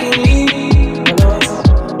equal me.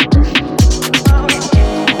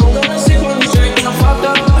 I'm gonna sip on this drink and I'm fucked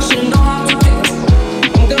up. I should know how to pick it.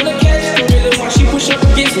 I'm gonna catch the rhythm while she push up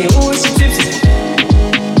against me. Ooh, is she tipsy?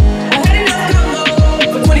 I had enough combo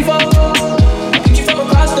for 24. Picked you from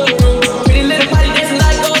across the room. Pretty little body dancing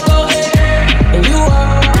like go-go. And you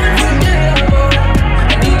are unforgettable.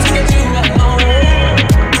 I need to get you alone.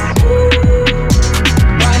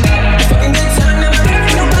 Right now, it's fucking good time. Never got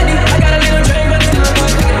nobody. I got a little drink, but it's not my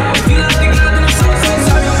cup. If you love the girl, then I'm so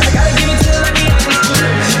sorry. I gotta give it to her like the other.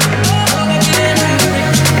 All that you did,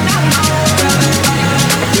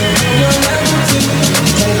 you're never to.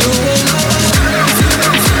 Can't do it.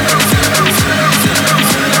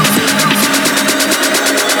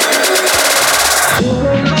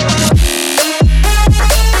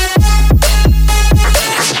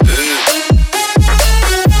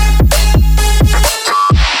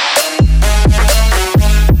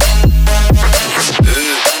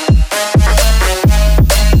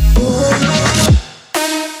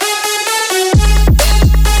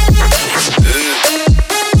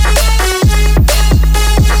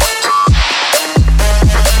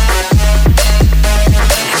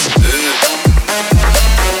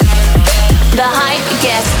 The Hype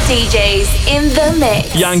Guest DJs in the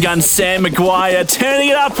mix. Young gun Sam MAGUIRE turning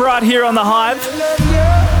it up right here on The Hype.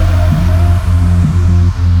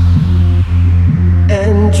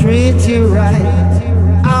 And treat you right.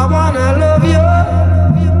 I wanna love you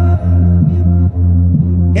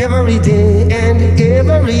every day and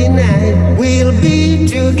every night. We'll be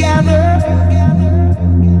together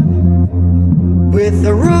with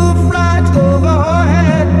the roof right over our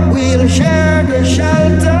head. We'll share the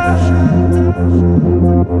shelter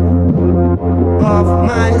of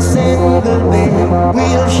my single bed.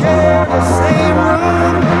 We'll share the same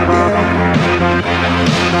room. Yeah.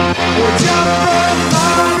 We'll jump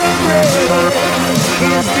on the grave.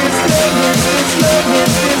 Is this love? Is this love?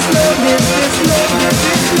 Is this love? Is this love? Is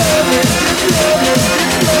this love? Is this love?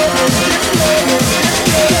 Is this love? Is this love? Is this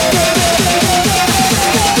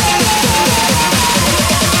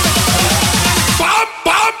love?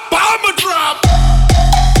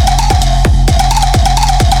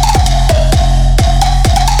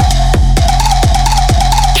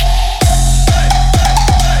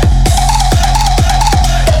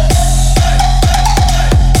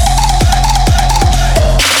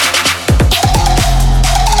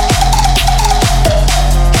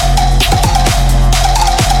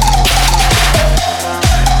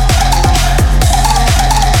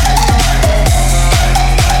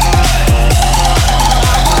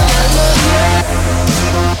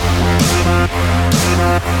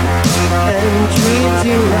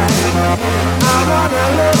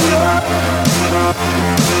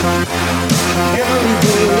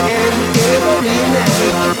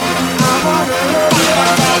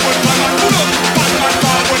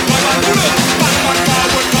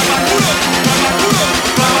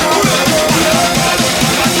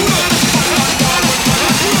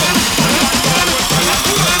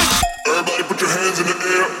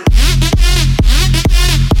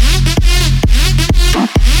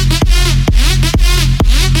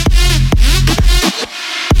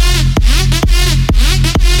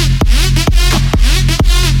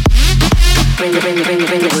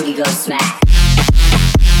 go smack.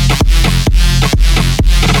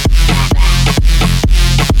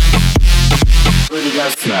 Booty go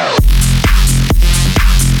smack.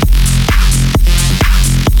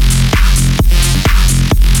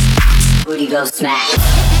 Booty go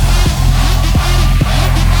smack.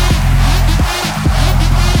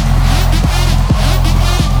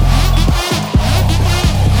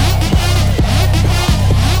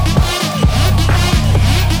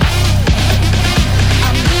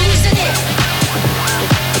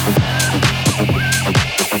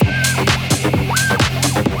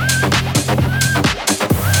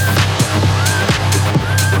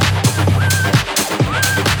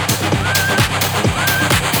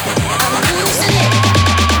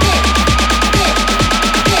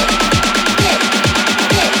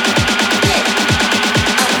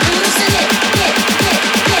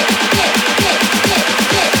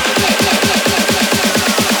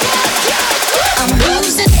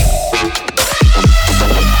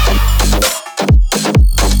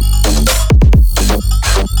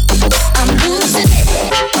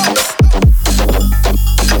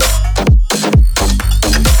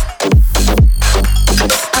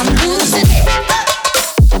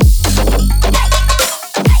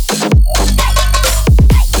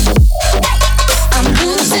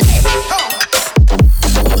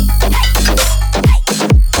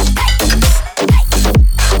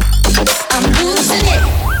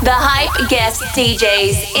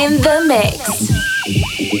 DJs in the mix.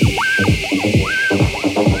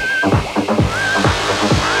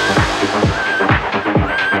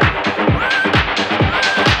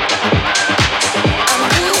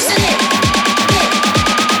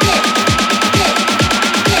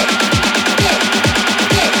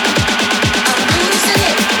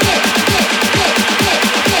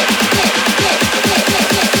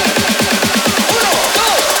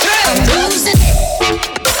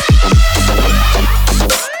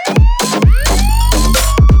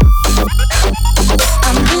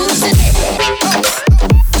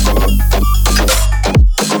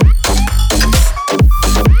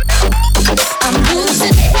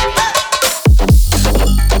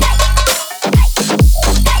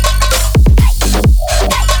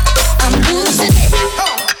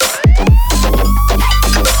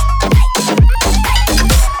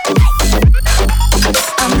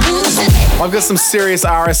 I've got some serious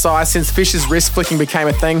RSI since Fisher's wrist flicking became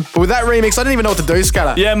a thing. But with that remix, I didn't even know what to do,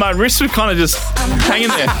 Scudder. Yeah, my wrists were kind of just hanging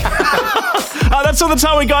there. That's all the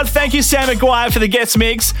time we got. Thank you, Sam McGuire, for the guest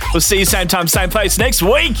mix. We'll see you same time, same place next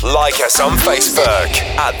week. Like us on Facebook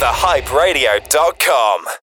at thehyperadio.com.